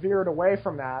time I veered away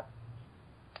from that,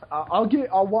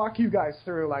 I'll walk you guys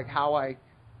through, like, how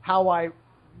I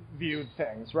viewed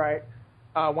things, right?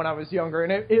 When I was younger,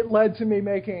 and it led to me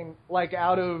making, like,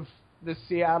 out of the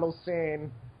Seattle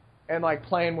scene and, like,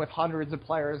 playing with hundreds of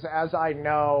players, as I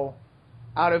know,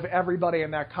 out of everybody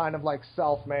in that kind of, like,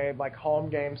 self-made, like, home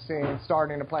game scene,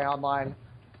 starting to play online,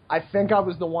 I think I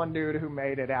was the one dude who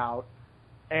made it out,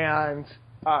 and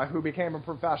who became a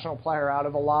professional player out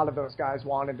of a lot of those guys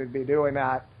wanted to be doing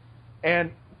that.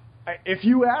 And if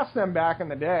you ask them back in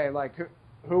the day, like,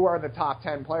 who are the top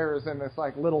 10 players in this,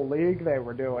 like, little league they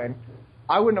were doing,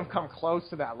 I wouldn't have come close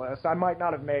to that list. I might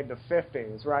not have made the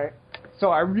 50s, right? So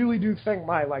I really do think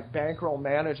my, like, bankroll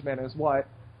management is what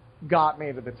got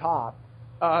me to the top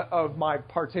of my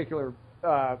particular,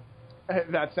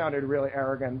 that sounded really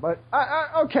arrogant, but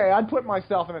okay, I'd put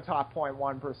myself in the top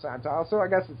 0.1 percentile, so I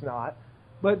guess it's not.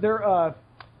 But they're,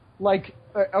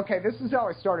 okay, this is how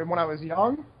I started. When I was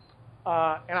young,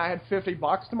 and I had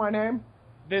 $50 to my name,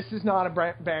 this is not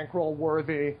a bankroll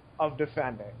worthy of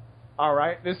defending. All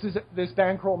right, this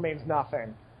bankroll means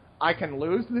nothing. I can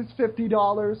lose this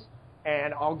 $50,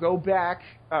 and I'll go back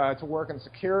to work in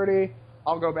security.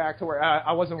 I'll go back to where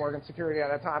I wasn't working security at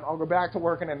that time. I'll go back to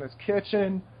working in this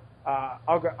kitchen.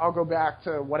 I'll go back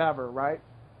to whatever, right?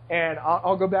 And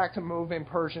I'll go back to moving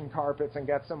Persian carpets and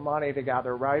get some money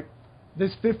together, right?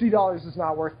 This $50 is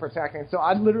not worth protecting. So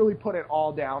I literally put it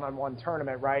all down on one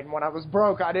tournament, right? And when I was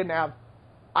broke, I didn't have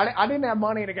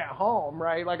money to get home,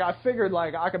 right? Like, I figured,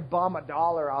 like, I could bum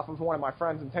 $1 off of one of my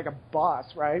friends and take a bus,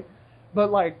 right?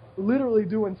 But, like, literally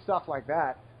doing stuff like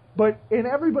that. And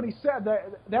everybody said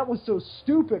that was so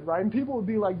stupid, right? And people would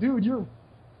be like, dude, you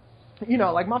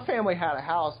know, like, my family had a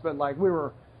house, but, like, we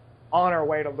were on our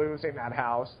way to losing that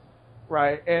house,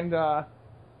 right? And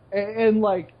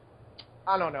like,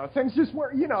 I don't know, things just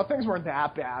weren't, you know, things weren't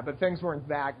that bad, but things weren't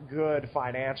that good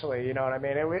financially, you know what I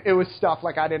mean? It was stuff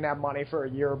like I didn't have money for a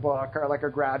yearbook or, like, a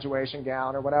graduation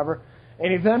gown or whatever.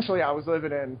 And eventually I was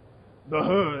living in the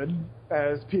hood,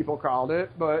 as people called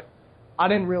it, but I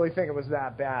didn't really think it was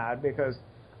that bad because,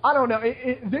 I don't know,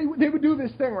 they would do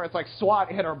this thing where it's like SWAT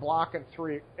hit our block in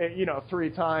three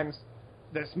times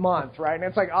this month, right? And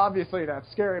it's like, obviously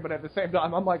that's scary, but at the same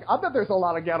time, I'm like, I bet there's a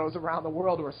lot of ghettos around the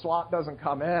world where SWAT doesn't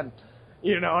come in.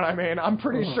 You know what I mean? I'm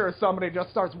pretty sure somebody just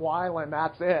starts whiling,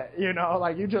 that's it. You know,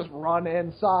 like, you just run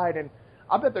inside, and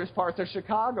I bet there's parts of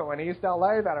Chicago and East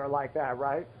LA that are like that,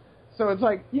 right? So it's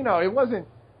like, you know, it wasn't,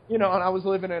 you know, and I was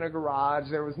living in a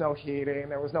garage, there was no heating,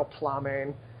 there was no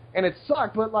plumbing, And it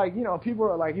sucked, but like, you know, people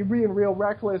are like, you're being real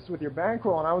reckless with your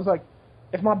bankroll. And I was like,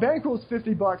 if my bankroll is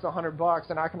 $50, $100,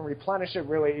 and I can replenish it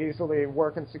really easily,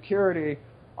 work in security,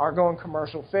 or go in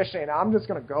commercial fishing, I'm just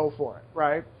going to go for it,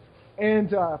 right?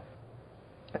 And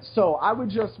so I would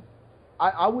just,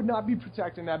 I would not be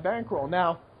protecting that bankroll.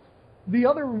 Now, the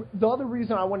other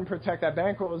reason I wouldn't protect that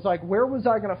bankroll is like, where was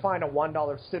I going to find a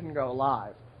 $1 sit and go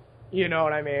live? You know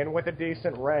what I mean? With a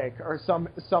decent rake or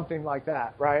something like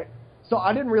that, right? So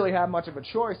I didn't really have much of a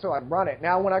choice, so I'd run it.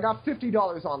 Now, when I got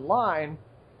 $50 online,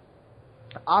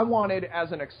 I wanted,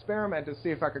 as an experiment, to see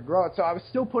if I could grow it. So I was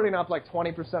still putting up like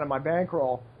 20% of my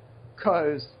bankroll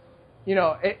because, you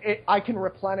know, I can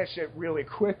replenish it really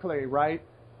quickly, right?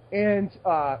 And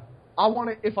I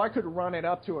wanted, if I could run it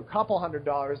up to a couple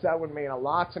 $100s, that would mean a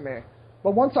lot to me.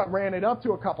 But once I ran it up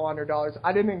to a couple $100s,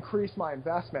 I didn't increase my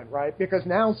investment, right? Because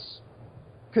now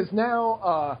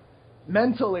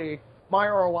mentally, my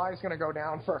ROI is going to go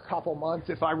down for a couple months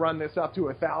if I run this up to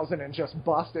 1,000 and just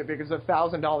bust it, because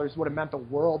 $1,000 would have meant the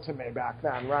world to me back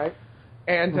then, right?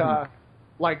 And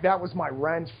like that was my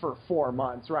rent for 4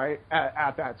 months, right?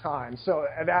 At that time, so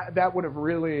that would have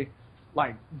really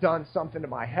like done something to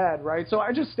my head, right? So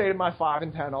I just stayed at my $5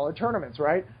 and $10 tournaments,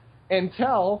 right?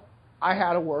 Until I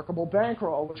had a workable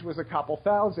bankroll, which was a couple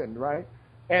thousand, right?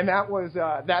 And that was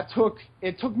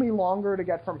it took me longer to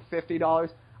get from $50.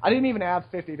 I didn't even have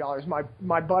 $50.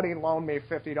 My buddy loaned me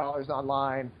 $50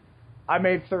 online. I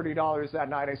made $30 that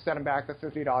night. I sent him back the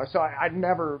 $50. So I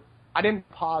didn't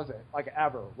pause it like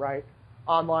ever, right?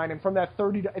 Online. And from that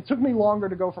it took me longer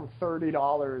to go from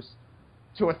 $30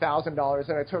 to $1,000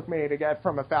 than it took me to get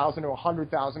from 1,000 to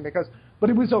 100,000 but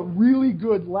it was a really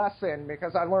good lesson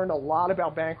because I learned a lot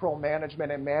about bankroll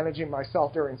management and managing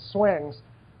myself during swings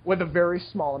with a very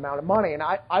small amount of money. And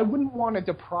I wouldn't want to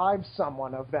deprive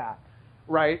someone of that.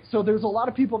 Right, so there's a lot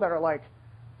of people that are like,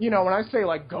 you know, when I say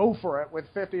like go for it with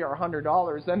 $50 or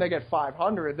 $100, then they get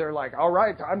 500. They're like, all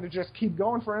right, time to just keep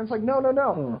going for it. And it's like,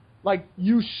 no. Like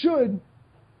you should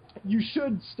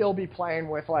still be playing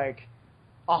with like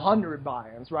 100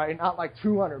 buy-ins, right? Not like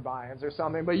 200 buy-ins or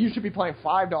something, but you should be playing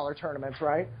 $5 tournaments,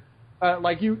 right?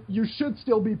 Like you should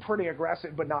still be pretty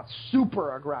aggressive, but not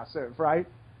super aggressive, right?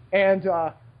 And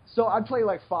so I'd play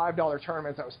like $5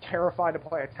 tournaments. I was terrified to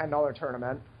play a $10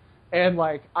 tournament. And,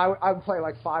 like, I would play,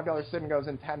 like, $5 sit and goes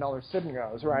and $10 sit and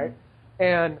goes, right?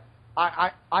 And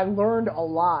I learned a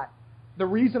lot. The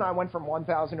reason I went from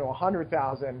 1,000 to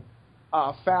 100,000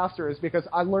 faster is because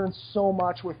I learned so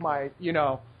much with my, you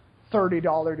know, $30 to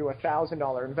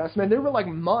 $1,000 investment. There were, like,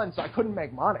 months I couldn't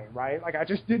make money, right? Like, I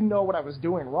just didn't know what I was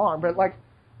doing wrong. But, like,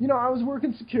 you know, I was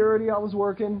working security. I was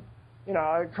working, you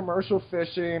know, commercial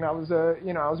fishing. I was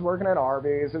working at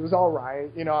Arby's. It was all right.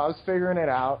 You know, I was figuring it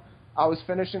out. I was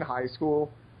finishing high school,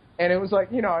 and it was like,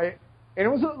 you know, and it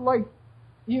was like,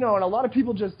 you know, and a lot of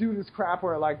people just do this crap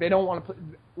where, like, they don't want to play.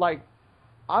 Like,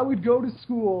 I would go to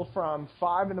school from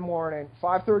 5:30 in the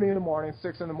morning,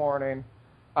 6 in the morning,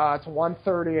 to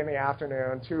 1:30 in the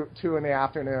afternoon, 2 in the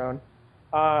afternoon.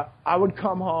 I would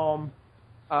come home.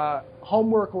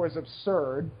 Homework was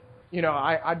absurd. You know,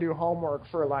 I do homework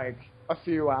for, like, a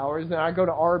few hours. Then I go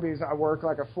to Arby's, I work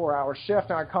like a 4-hour shift,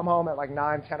 and I come home at like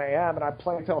 9, 10 a.m., and I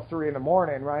play until 3 in the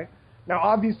morning, right? Now,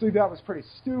 obviously, that was pretty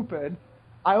stupid.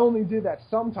 I only did that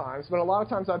sometimes, but a lot of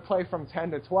times I'd play from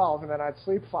 10 to 12, and then I'd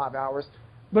sleep 5 hours.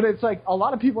 But it's like, a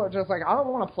lot of people are just like, I don't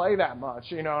want to play that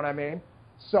much, you know what I mean?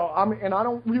 So, and I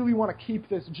don't really want to keep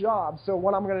this job, so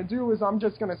what I'm going to do is I'm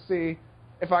just going to see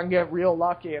if I can get real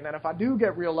lucky, and then if I do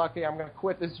get real lucky, I'm going to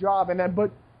quit this job, and then,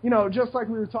 but you know, just like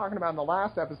we were talking about in the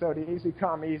last episode, easy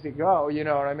come, easy go, you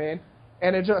know what I mean?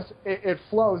 And it just, it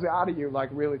flows out of you, like,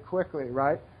 really quickly,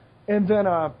 right? And then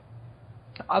I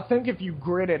think if you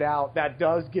grit it out, that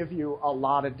does give you a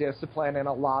lot of discipline and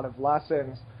a lot of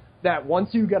lessons that once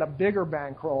you get a bigger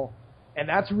bankroll, and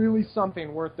that's really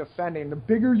something worth defending, the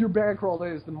bigger your bankroll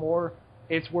is, the more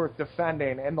it's worth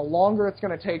defending. And the longer it's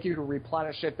going to take you to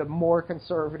replenish it, the more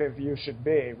conservative you should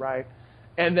be, right?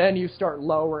 And then you start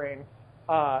lowering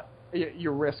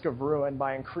your risk of ruin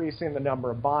by increasing the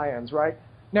number of buy-ins, right?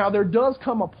 Now, there does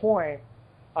come a point,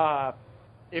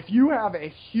 if you have a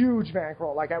huge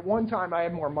bankroll, like at one time I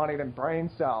had more money than brain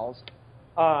cells,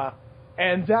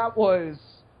 and that was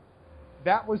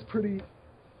pretty,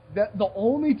 the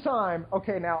only time,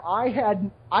 okay, now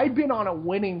I'd been on a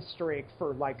winning streak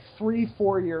for like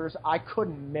 3-4 years I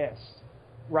couldn't miss,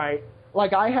 right?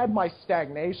 Like, I had my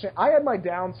stagnation. I had my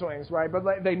downswings, right?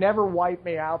 But they never wiped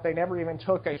me out. They never even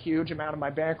took a huge amount of my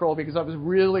bankroll because I was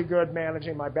really good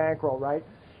managing my bankroll, right?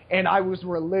 And I was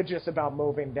religious about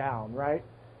moving down, right?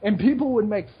 And people would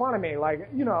make fun of me. Like,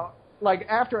 you know, like,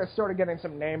 after I started getting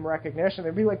some name recognition,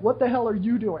 they'd be like, what the hell are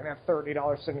you doing at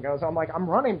 $30 sit and goes? I'm like, I'm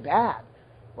running bad,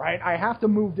 right? I have to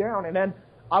move down. And then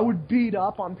I would beat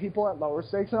up on people at lower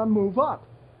stakes and I'd move up.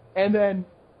 And then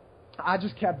I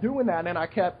just kept doing that,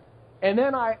 and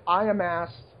then I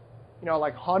amassed,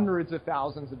 like hundreds of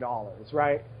thousands of dollars,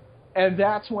 right? And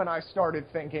that's when I started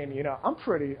thinking, I'm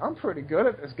pretty good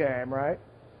at this game, right?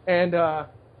 And,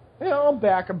 I'll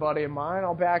back a buddy of mine.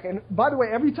 And by the way,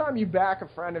 every time you back a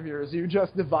friend of yours, you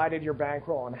just divided your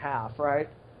bankroll in half, right?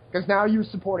 Because now you're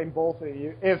supporting both of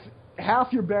you. If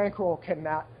half your bankroll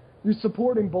cannot, you're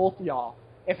supporting both of y'all.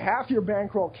 If half your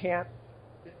bankroll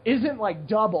isn't like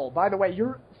double, by the way,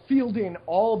 you're fielding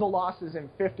all the losses in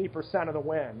 50% of the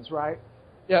wins, right?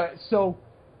 Yeah, so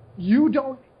you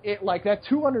don't, like that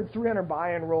 200, 300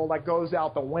 buy-in rule like goes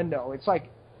out the window. It's like,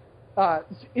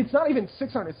 it's not even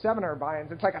 600, 700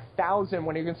 buy-ins. It's like 1,000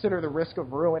 when you consider the risk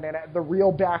of ruin and the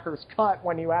real backer's cut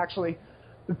when you actually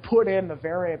put in the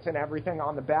variance and everything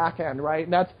on the back end, right?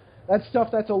 And that's stuff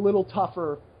that's a little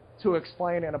tougher to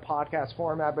explain in a podcast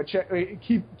format, but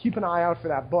keep an eye out for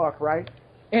that book, right?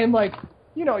 And like,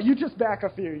 you just back a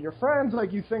few of your friends,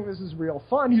 like you think this is real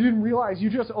fun. You didn't realize you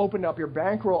just opened up your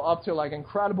bankroll up to like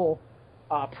incredible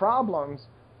problems.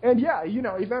 And yeah,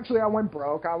 eventually I went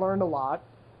broke. I learned a lot.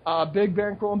 Big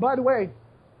bankroll. And by the way,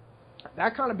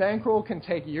 that kind of bankroll can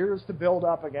take years to build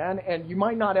up again, and you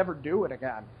might not ever do it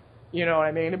again. You know what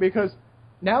I mean? Because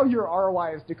now your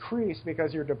ROI is decreased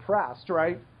because you're depressed,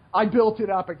 right? I built it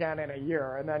up again in a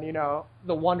year, and then,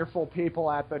 the wonderful people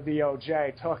at the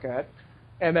DOJ took it.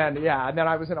 And then, and then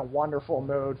I was in a wonderful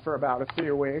mood for about a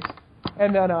few weeks.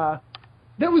 And then,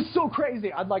 that was so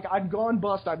crazy. I'd gone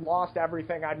bust. I'd lost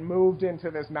everything. I'd moved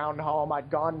into this mountain home. I'd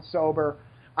gone sober.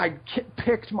 I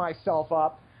picked myself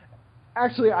up.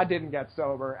 Actually, I didn't get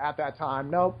sober at that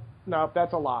time. Nope,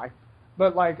 that's a lie.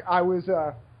 But, like, I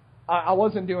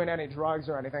wasn't doing any drugs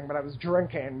or anything, but I was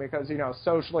drinking because,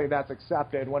 socially that's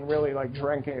accepted when really, like,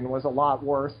 drinking was a lot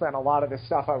worse than a lot of the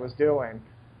stuff I was doing,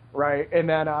 right? And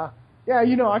then, I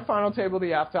final table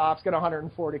the F-tops, get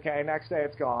 140K. Next day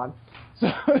it's gone. So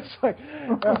it's like,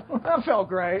 that felt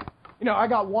great. I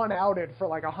got one outed for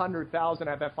like 100,000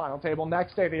 at that final table.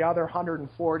 Next day the other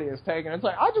 140 is taken. It's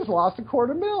like, I just lost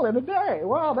 $250,000 in a day.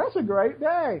 Wow, that's a great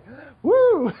day.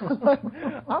 Woo!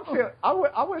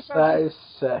 I wish that is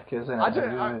sick, isn't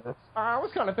it? I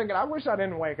was kind of thinking, I wish I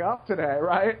didn't wake up today,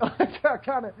 right?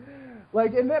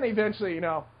 And then eventually,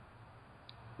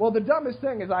 well, the dumbest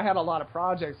thing is I had a lot of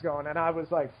projects going, and I was,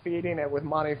 like, feeding it with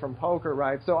money from poker,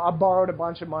 right? So I borrowed a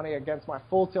bunch of money against my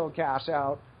full tilt cash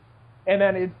out, and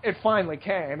then it finally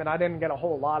came, and I didn't get a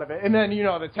whole lot of it. And then,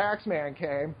 the tax man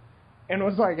came and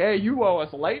was like, hey, you owe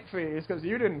us late fees because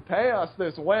you didn't pay us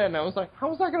this win. And I was like, how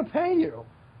was I going to pay you?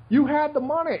 You had the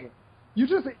money. You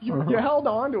held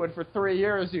on to it for 3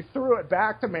 years. You threw it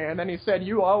back to me, and then you said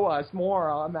you owe us more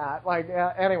on that.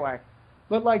 Anyway.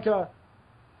 But,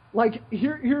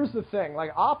 here's the thing.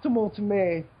 Like, optimal to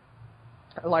me,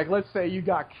 like, let's say you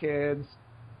got kids.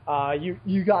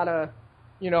 You gotta,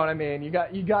 you know what I mean? You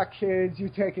got kids. You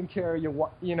taking care of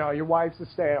your wife's a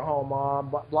stay-at-home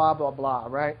mom. Blah blah blah.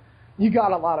 Right? You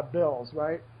got a lot of bills,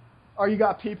 right? Or you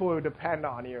got people who depend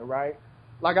on you, right?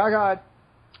 Like I got,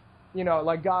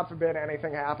 like God forbid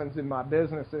anything happens in my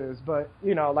businesses, but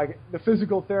like the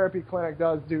physical therapy clinic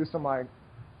does do some like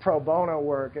pro bono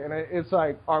work, and it's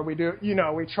like,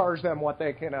 we charge them what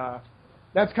they can.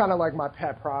 That's kind of like my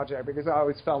pet project because I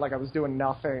always felt like I was doing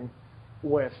nothing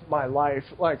with my life.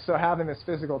 Like, so having this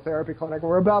physical therapy clinic,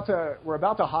 we're about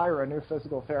to hire a new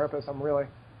physical therapist. I'm really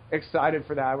excited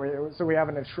for that. So we have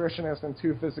a nutritionist and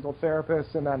 2 physical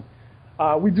therapists, and then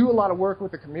we do a lot of work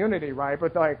with the community, right?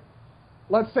 But like,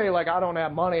 let's say like I don't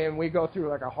have money and we go through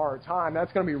like a hard time,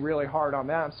 that's going to be really hard on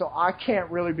them. So I can't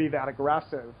really be that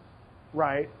aggressive,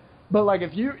 right? But like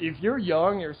if you're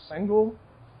young, you're single,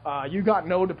 you got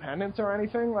no dependents or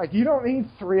anything, like you don't need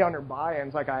 300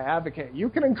 buy-ins like I advocate. You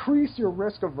can increase your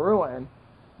risk of ruin,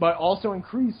 but also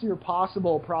increase your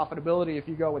possible profitability if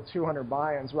you go with 200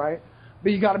 buy-ins, right?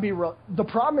 But you got to be real. The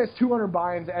problem is 200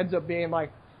 buy-ins ends up being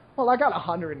like, well, I got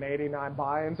 189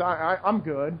 buy-ins. I'm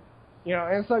good.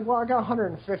 And it's like, well, I got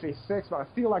 156, but I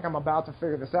feel like I'm about to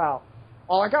figure this out.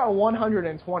 Well, I got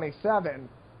 127,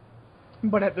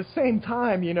 but at the same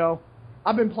time,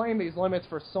 I've been playing these limits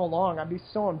for so long, I'd be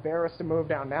so embarrassed to move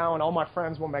down now, and all my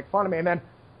friends will make fun of me. And then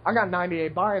I got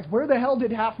 98 buy-ins. Where the hell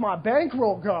did half my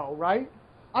bankroll go, right?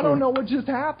 I don't know what just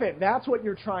happened. That's what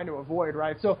you're trying to avoid,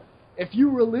 right? So if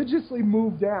you religiously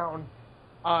move down,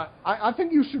 I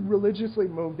think you should religiously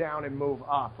move down and move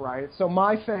up, right? So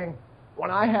my thing, when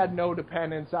I had no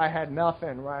dependents, I had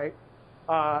nothing, right?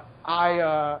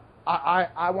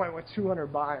 I went with 200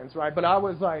 buy-ins, right? But I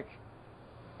was like,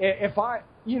 if I,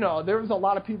 there was a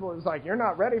lot of people who was like, you're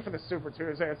not ready for the Super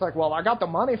Tuesday. It's like, well, I got the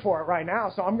money for it right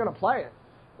now, so I'm going to play it,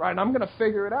 right? And I'm going to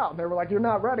figure it out. And they were like, you're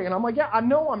not ready. And I'm like, yeah, I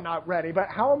know I'm not ready, but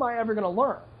how am I ever going to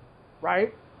learn,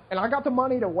 right? And I got the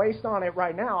money to waste on it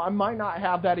right now. I might not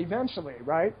have that eventually,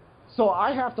 right? So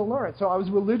I have to learn. So I was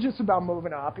religious about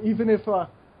moving up, even if,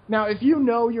 now if you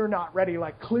know you're not ready,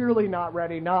 like clearly not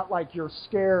ready, not like you're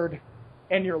scared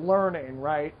and you're learning,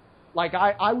 right? Like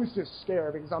I was just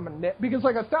scared because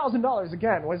like $1,000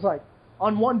 again was like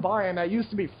on one buy-in that used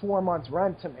to be 4 months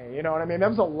rent to me. You know what I mean? That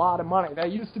was a lot of money.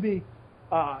 That used to be,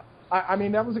 that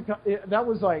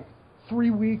was like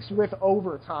 3 weeks with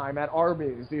overtime at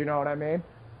Arby's. You know what I mean?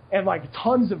 And like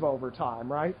tons of overtime,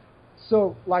 right?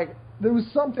 So like there was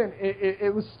something.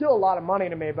 It was still a lot of money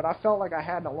to me, but I felt like I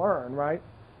had to learn, right?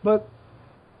 But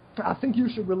I think you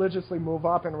should religiously move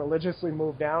up and religiously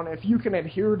move down. If you can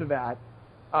adhere to that,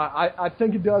 I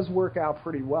think it does work out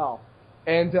pretty well.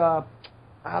 And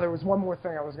there was one more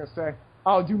thing I was going to say.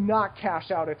 Oh, do not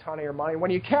cash out a ton of your money.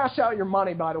 When you cash out your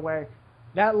money, by the way,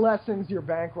 that lessens your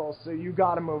bankroll, so you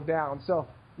got to move down. So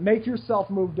make yourself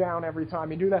move down every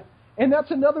time you do that. And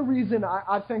that's another reason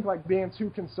I think like being too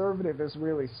conservative is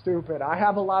really stupid. I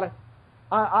have a lot of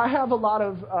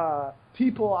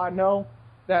people I know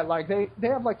that like they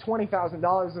have like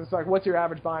 $20,000 and it's like, what's your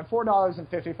average buy-in?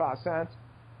 $4.55.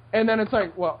 And then it's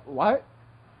like, well, what?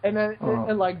 And then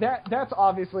and like that's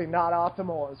obviously not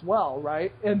optimal as well,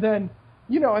 right? And then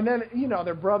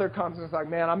their brother comes and is like,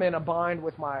 man, I'm in a bind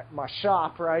with my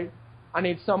shop, right? I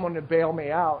need someone to bail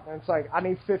me out. And it's like, I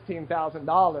need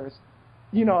 $15,000.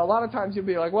 A lot of times you'll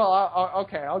be like, well,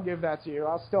 okay, I'll give that to you.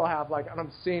 I'll still have like an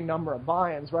obscene number of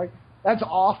buy-ins, right? That's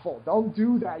awful. Don't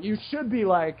do that. You should be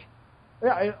like,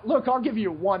 yeah, look, I'll give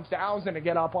you $1,000 to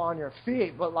get up on your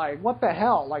feet, but like, what the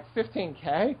hell? Like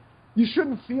 $15K? You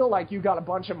shouldn't feel like you got a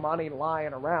bunch of money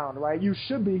lying around, right? You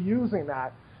should be using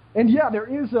that. And yeah,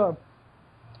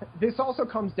 this also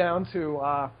comes down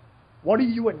to what are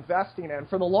you investing in?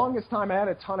 For the longest time, I had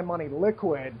a ton of money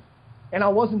liquid, and I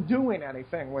wasn't doing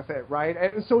anything with it, right?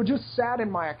 And so it just sat in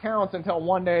my accounts until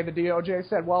one day the DOJ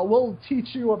said, well, we'll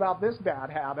teach you about this bad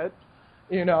habit,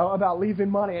 about leaving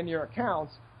money in your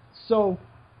accounts. So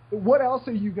what else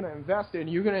are you going to invest in?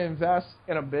 You're going to invest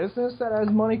in a business that has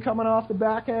money coming off the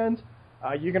back end?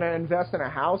 You're going to invest in a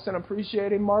house in an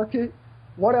appreciating market?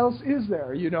 What else is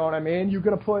there? You know what I mean? You're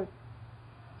going to put...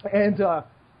 And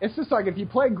it's just like if you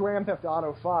play Grand Theft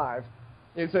Auto 5,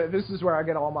 this is where I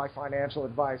get all my financial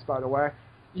advice, by the way.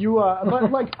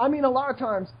 But like, I mean, a lot of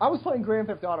times, I was playing Grand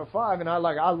Theft Auto 5, and I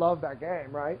love that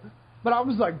game, right? But I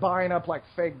was like buying up like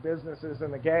fake businesses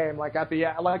in the game. Like I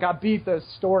beat the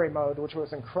story mode, which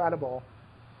was incredible.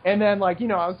 And then like,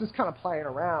 I was just kind of playing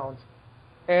around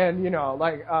and,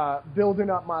 building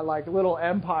up my like little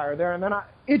empire there. And then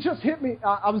it just hit me.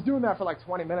 I was doing that for like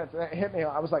 20 minutes and it hit me.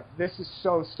 I was like, this is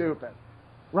so stupid.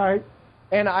 Right.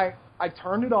 And I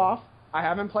turned it off. I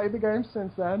haven't played the game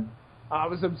since then. I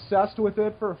was obsessed with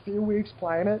it for a few weeks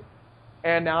playing it.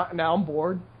 And now I'm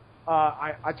bored.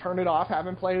 I turned it off,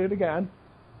 haven't played it again.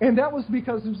 And that was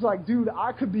because it was like, dude,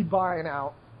 I could be buying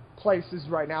out places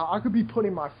right now. I could be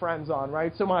putting my friends on,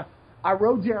 right? So I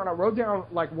wrote down,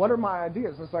 like, what are my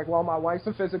ideas? And it's like, well, my wife's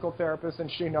a physical therapist, and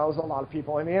she knows a lot of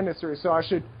people in the industry. So I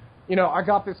should, I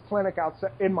got this clinic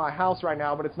outside in my house right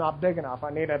now, but it's not big enough.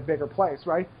 I need a bigger place,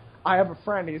 right? I have a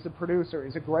friend. He's a producer.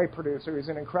 He's a great producer. He's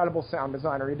an incredible sound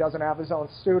designer. He doesn't have his own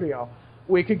studio.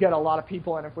 We could get a lot of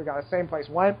people in if we got the same place.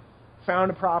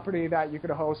 Found a property that you could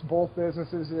host both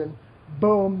businesses in.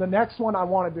 Boom. The next one I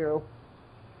want to do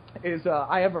is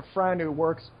I have a friend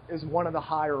who is one of the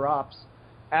higher ups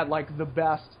at like the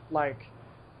best like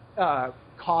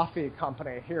coffee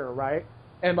company here, right?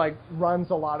 And like runs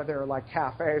a lot of their like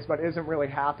cafes, but isn't really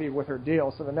happy with her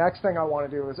deal. So the next thing I want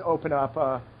to do is open up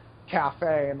a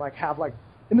cafe and like have like.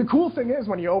 And the cool thing is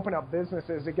when you open up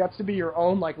businesses, it gets to be your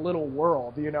own like little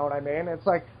world. You know what I mean? It's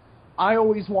like I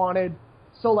always wanted.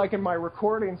 So like in my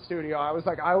recording studio,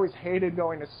 I always hated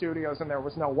going to studios and there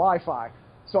was no Wi-Fi.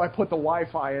 So I put the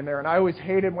Wi-Fi in there, and I always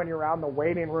hated when you're out in the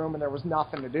waiting room and there was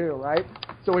nothing to do, right?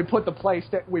 So we put a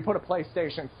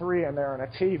PlayStation 3 in there and a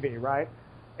TV, right?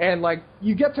 And like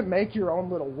you get to make your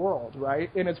own little world, right?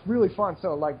 And it's really fun.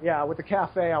 So like yeah, with the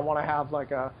cafe, I want to have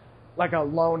like a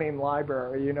loaning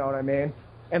library, you know what I mean?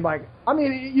 And like, I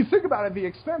mean, you think about it, the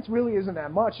expense really isn't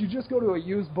that much. You just go to a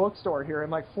used bookstore here,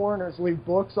 and like foreigners leave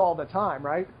books all the time,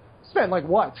 right? Spend like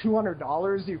what,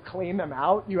 $200? You clean them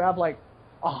out. You have like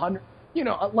 $100.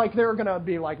 Like they're gonna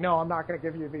be like, no, I'm not gonna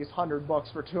give you these 100 books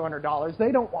for $200.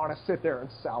 They don't want to sit there and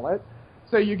sell it.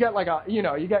 So you get like you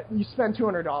spend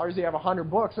 $200, you have 100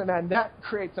 books, and then that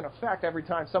creates an effect every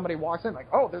time somebody walks in, like,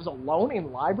 oh, there's a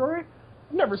loaning library?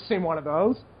 I've never seen one of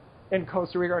those in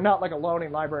Costa Rica, or not like a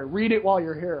loaning library. Read it while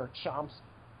you're here, chumps.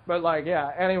 But like,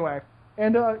 yeah, anyway.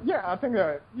 And I think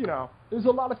that, there's a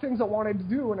lot of things I wanted to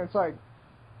do, and it's like,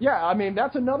 yeah, I mean,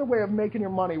 that's another way of making your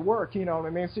money work, you know what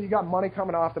I mean? So you got money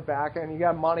coming off the back end, you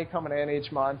got money coming in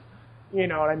each month, you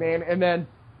know what I mean? And then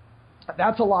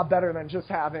that's a lot better than just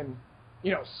having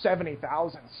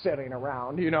 70,000 sitting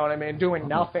around, you know what I mean, doing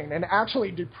nothing and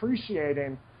actually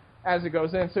depreciating as it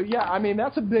goes in. So, yeah, I mean,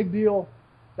 that's a big deal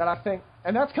that I think,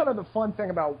 and that's kind of the fun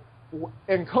thing about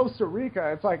in Costa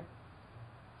Rica. It's like,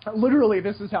 literally,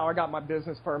 this is how I got my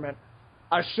business permit.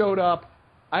 I showed up.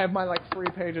 I have my, 3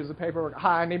 pages of paperwork.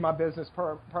 Hi, I need my business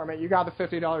permit. You got the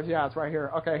 $50? Yeah, it's right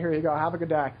here. Okay, here you go. Have a good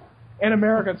day. In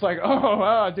America, it's like,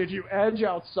 did you edge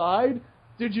outside?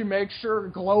 Did you make sure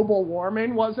global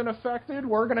warming wasn't affected?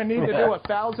 We're going to need to do a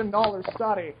 $1,000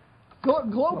 study.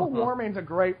 Global warming's a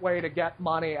great way to get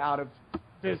money out of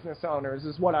business owners,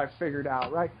 is what I've figured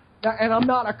out, right? And I'm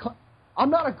not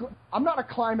a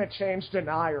climate change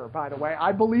denier, by the way.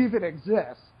 I believe it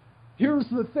exists. Here's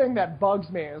the thing that bugs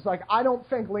me is like I don't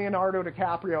think Leonardo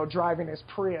DiCaprio driving his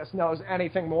Prius knows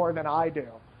anything more than I do.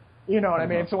 You know what I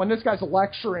mean? So when this guy's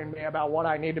lecturing me about what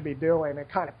I need to be doing, it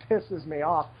kind of pisses me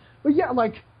off. But yeah,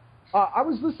 I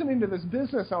was listening to this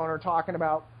business owner talking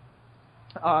about,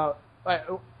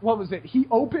 what was it? He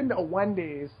opened a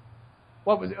Wendy's.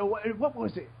 What was it? Oh, it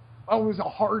was a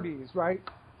Hardee's, right?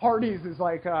 Hardee's is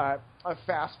like a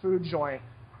fast food joint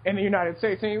in the United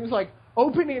States. And he was like,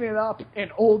 opening it up in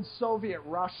old Soviet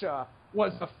Russia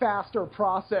was a faster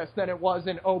process than it was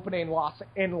in opening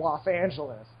in Los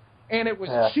Angeles. And it was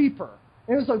cheaper.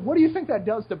 And it was like, what do you think that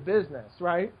does to business,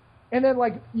 right? And then,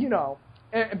 but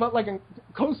in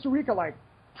Costa Rica,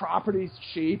 property's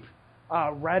cheap,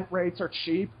 rent rates are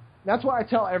cheap. That's why I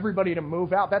tell everybody to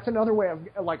move out. That's another way of,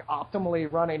 optimally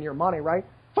running your money, right?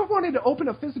 If I wanted to open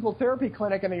a physical therapy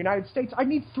clinic in the United States, I'd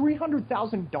need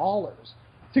 $300,000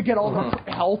 to get all the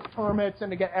health permits and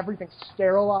to get everything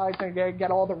sterilized and to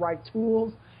get all the right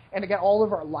tools and to get all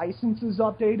of our licenses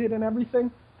updated and everything.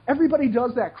 Everybody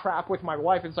does that crap with my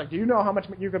wife. It's like, do you know how much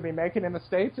you're going to be making in the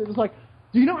States? It was like,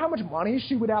 do you know how much money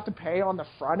she would have to pay on the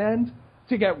front end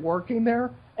to get working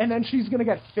there? And then she's going to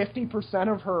get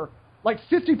 50% of her,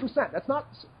 50%. That's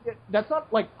not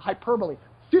hyperbole.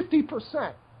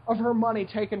 50% of her money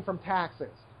taken from taxes.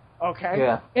 Okay?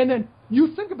 Yeah. And then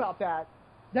you think about that.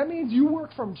 That means you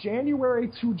work from January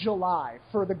to July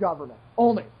for the government.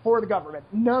 Only for the government.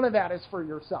 None of that is for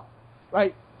yourself.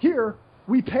 Right? Here,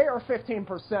 we pay our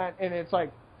 15%, and it's like,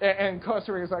 and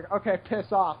Costa Rica's like, okay,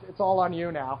 piss off. It's all on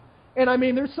you now. And I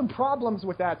mean, there's some problems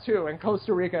with that too. In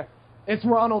Costa Rica, it's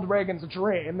Ronald Reagan's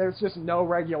dream. There's just no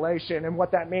regulation. And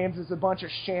what that means is a bunch of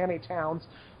shanty towns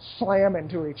slam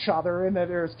into each other, and that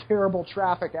there's terrible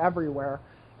traffic everywhere.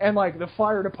 And, the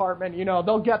fire department,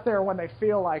 they'll get there when they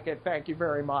feel like it, thank you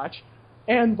very much.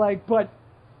 And, but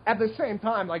at the same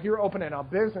time, you're opening up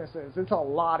businesses. It's a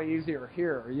lot easier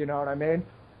here, you know what I mean?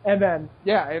 And then,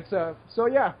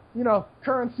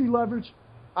 currency leverage.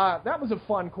 That was a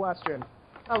fun question.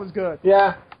 That was good.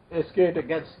 Yeah, it's good. It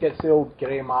gets the old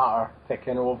grey matter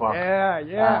ticking over.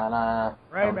 Yeah.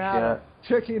 Grey matter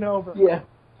ticking over. Yeah.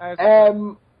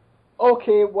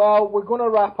 Okay, well, we're going to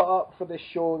wrap it up for this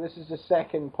show. This is the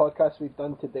second podcast we've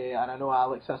done today, and I know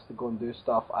Alex has to go and do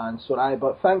stuff, and so do I.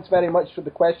 But thanks very much for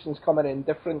the questions coming in,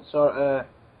 different sort of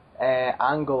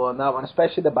angle on that one,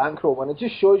 especially the bankroll one. It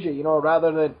just shows you,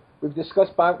 rather than, we've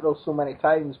discussed bankroll so many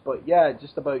times, but yeah,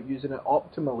 just about using it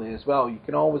optimally as well. You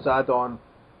can always add on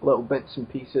little bits and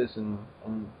pieces and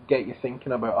get you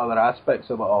thinking about other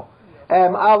aspects of it all.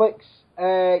 Alex,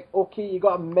 okay, you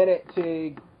got a minute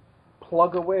to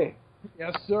plug away.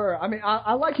 Yes, sir. I mean,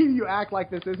 I like you act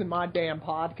like this isn't my damn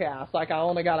podcast. I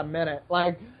only got a minute.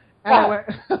 Anyway.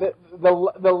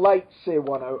 the lights say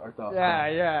 1 hour, though.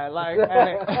 Yeah. That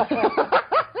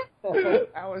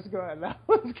was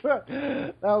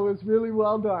good. That was really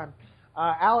well done.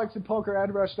 Alex at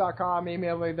pokerheadrush.com.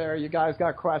 Email me there. You guys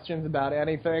got questions about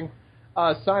anything.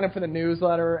 Sign up for the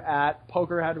newsletter at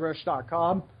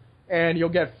pokerheadrush.com, and you'll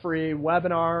get free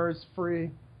webinars, free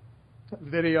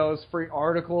videos, free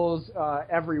articles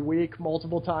every week,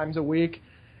 multiple times a week.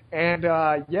 And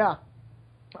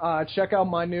check out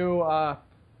my new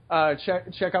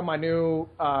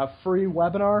free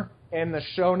webinar in the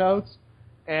show notes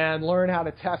and learn how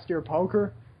to test your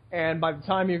poker. And by the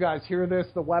time you guys hear this,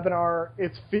 the webinar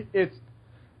it's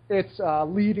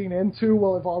leading into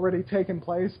will have already taken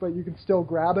place, but you can still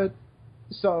grab it.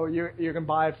 So you can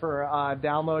buy it for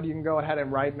download. You can go ahead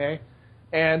and write me.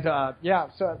 And, yeah,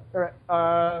 so,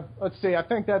 let's see. I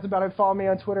think that's about it. Follow me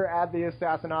on Twitter,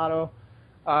 @TheAssassinado.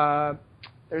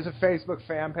 There's a Facebook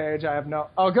fan page. Go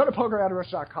to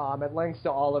PokerAdrush.com. It links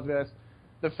to all of this,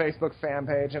 the Facebook fan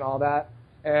page and all that.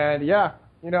 And, yeah,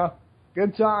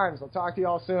 good times. I'll talk to you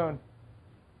all soon.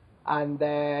 And,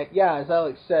 yeah, as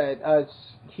Alex said,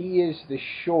 he is the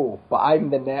show, but I'm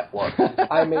the network.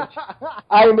 I'm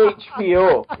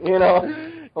HBO,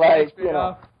 Like,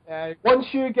 HBO. Once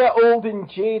you get old and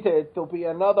jaded, there'll be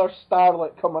another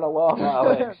starlet coming along,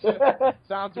 Alex.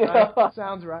 Sounds right.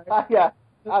 Sounds right. Yeah,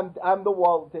 I'm the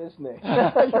Walt Disney.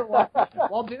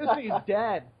 Walt Disney's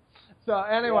dead. So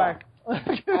anyway.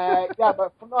 Yeah,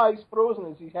 but for now he's frozen.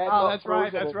 Is his head? Oh, that's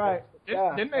right. That's right.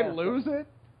 Didn't they lose it?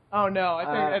 Oh no,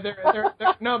 I think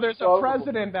there's a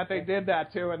president that they did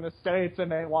that to in the States and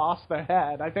they lost the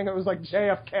head. I think it was like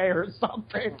JFK or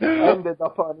something. Ended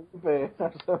up on eBay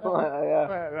or something like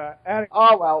that, yeah.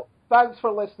 Oh well, thanks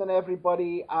for listening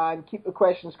everybody, and keep the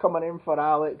questions coming in for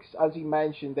Alex. As he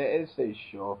mentioned, it is his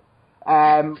show.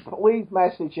 Please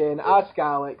message in, ask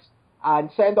Alex,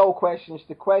 and send all questions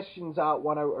to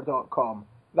questions@oneouter.com.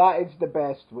 That is the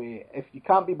best way. If you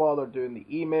can't be bothered doing the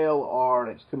email or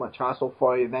it's too much hassle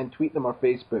for you, then tweet them or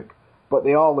Facebook. But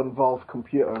they all involve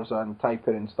computers and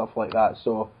typing and stuff like that.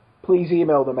 So please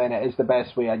email them in. It is the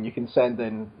best way, and you can send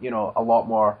in, a lot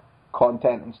more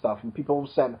content and stuff. And people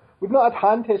have sent. We've not had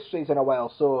hand histories in a while,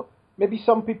 so maybe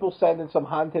some people send in some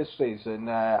hand histories, and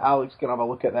Alex can have a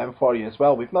look at them for you as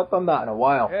well. We've not done that in a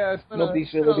while. Yeah, it's been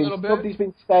nobody's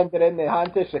been sending in the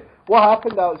hand history. What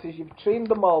happened, Alex, is you've trained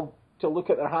them all to look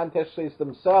at their hand histories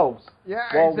themselves. Yeah,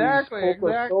 exactly.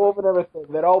 Stove and everything.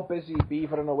 They're all busy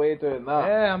beavering away doing that.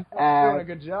 Yeah, I'm doing a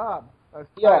good job.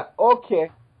 Yeah, okay.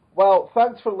 Well,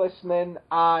 thanks for listening,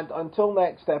 and until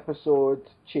next episode,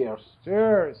 cheers.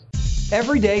 Cheers.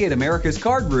 Every day at America's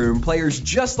Card Room, players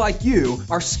just like you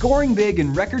are scoring big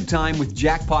in record time with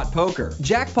Jackpot Poker.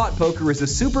 Jackpot Poker is a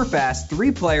super fast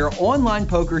 3-player online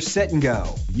poker set and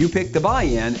go. You pick the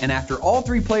buy-in, and after all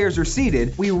 3 players are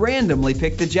seated, we randomly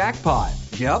pick the jackpot.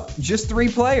 Yep, just 3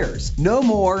 players. No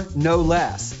more, no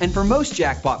less. And for most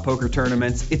Jackpot Poker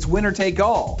tournaments, it's winner take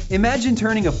all. Imagine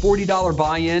turning a $40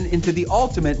 buy-in into the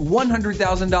ultimate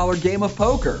 $100,000 game of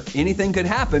poker. Anything could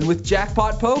happen with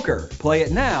Jackpot Poker. Play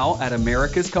it now at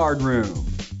America's Card Room.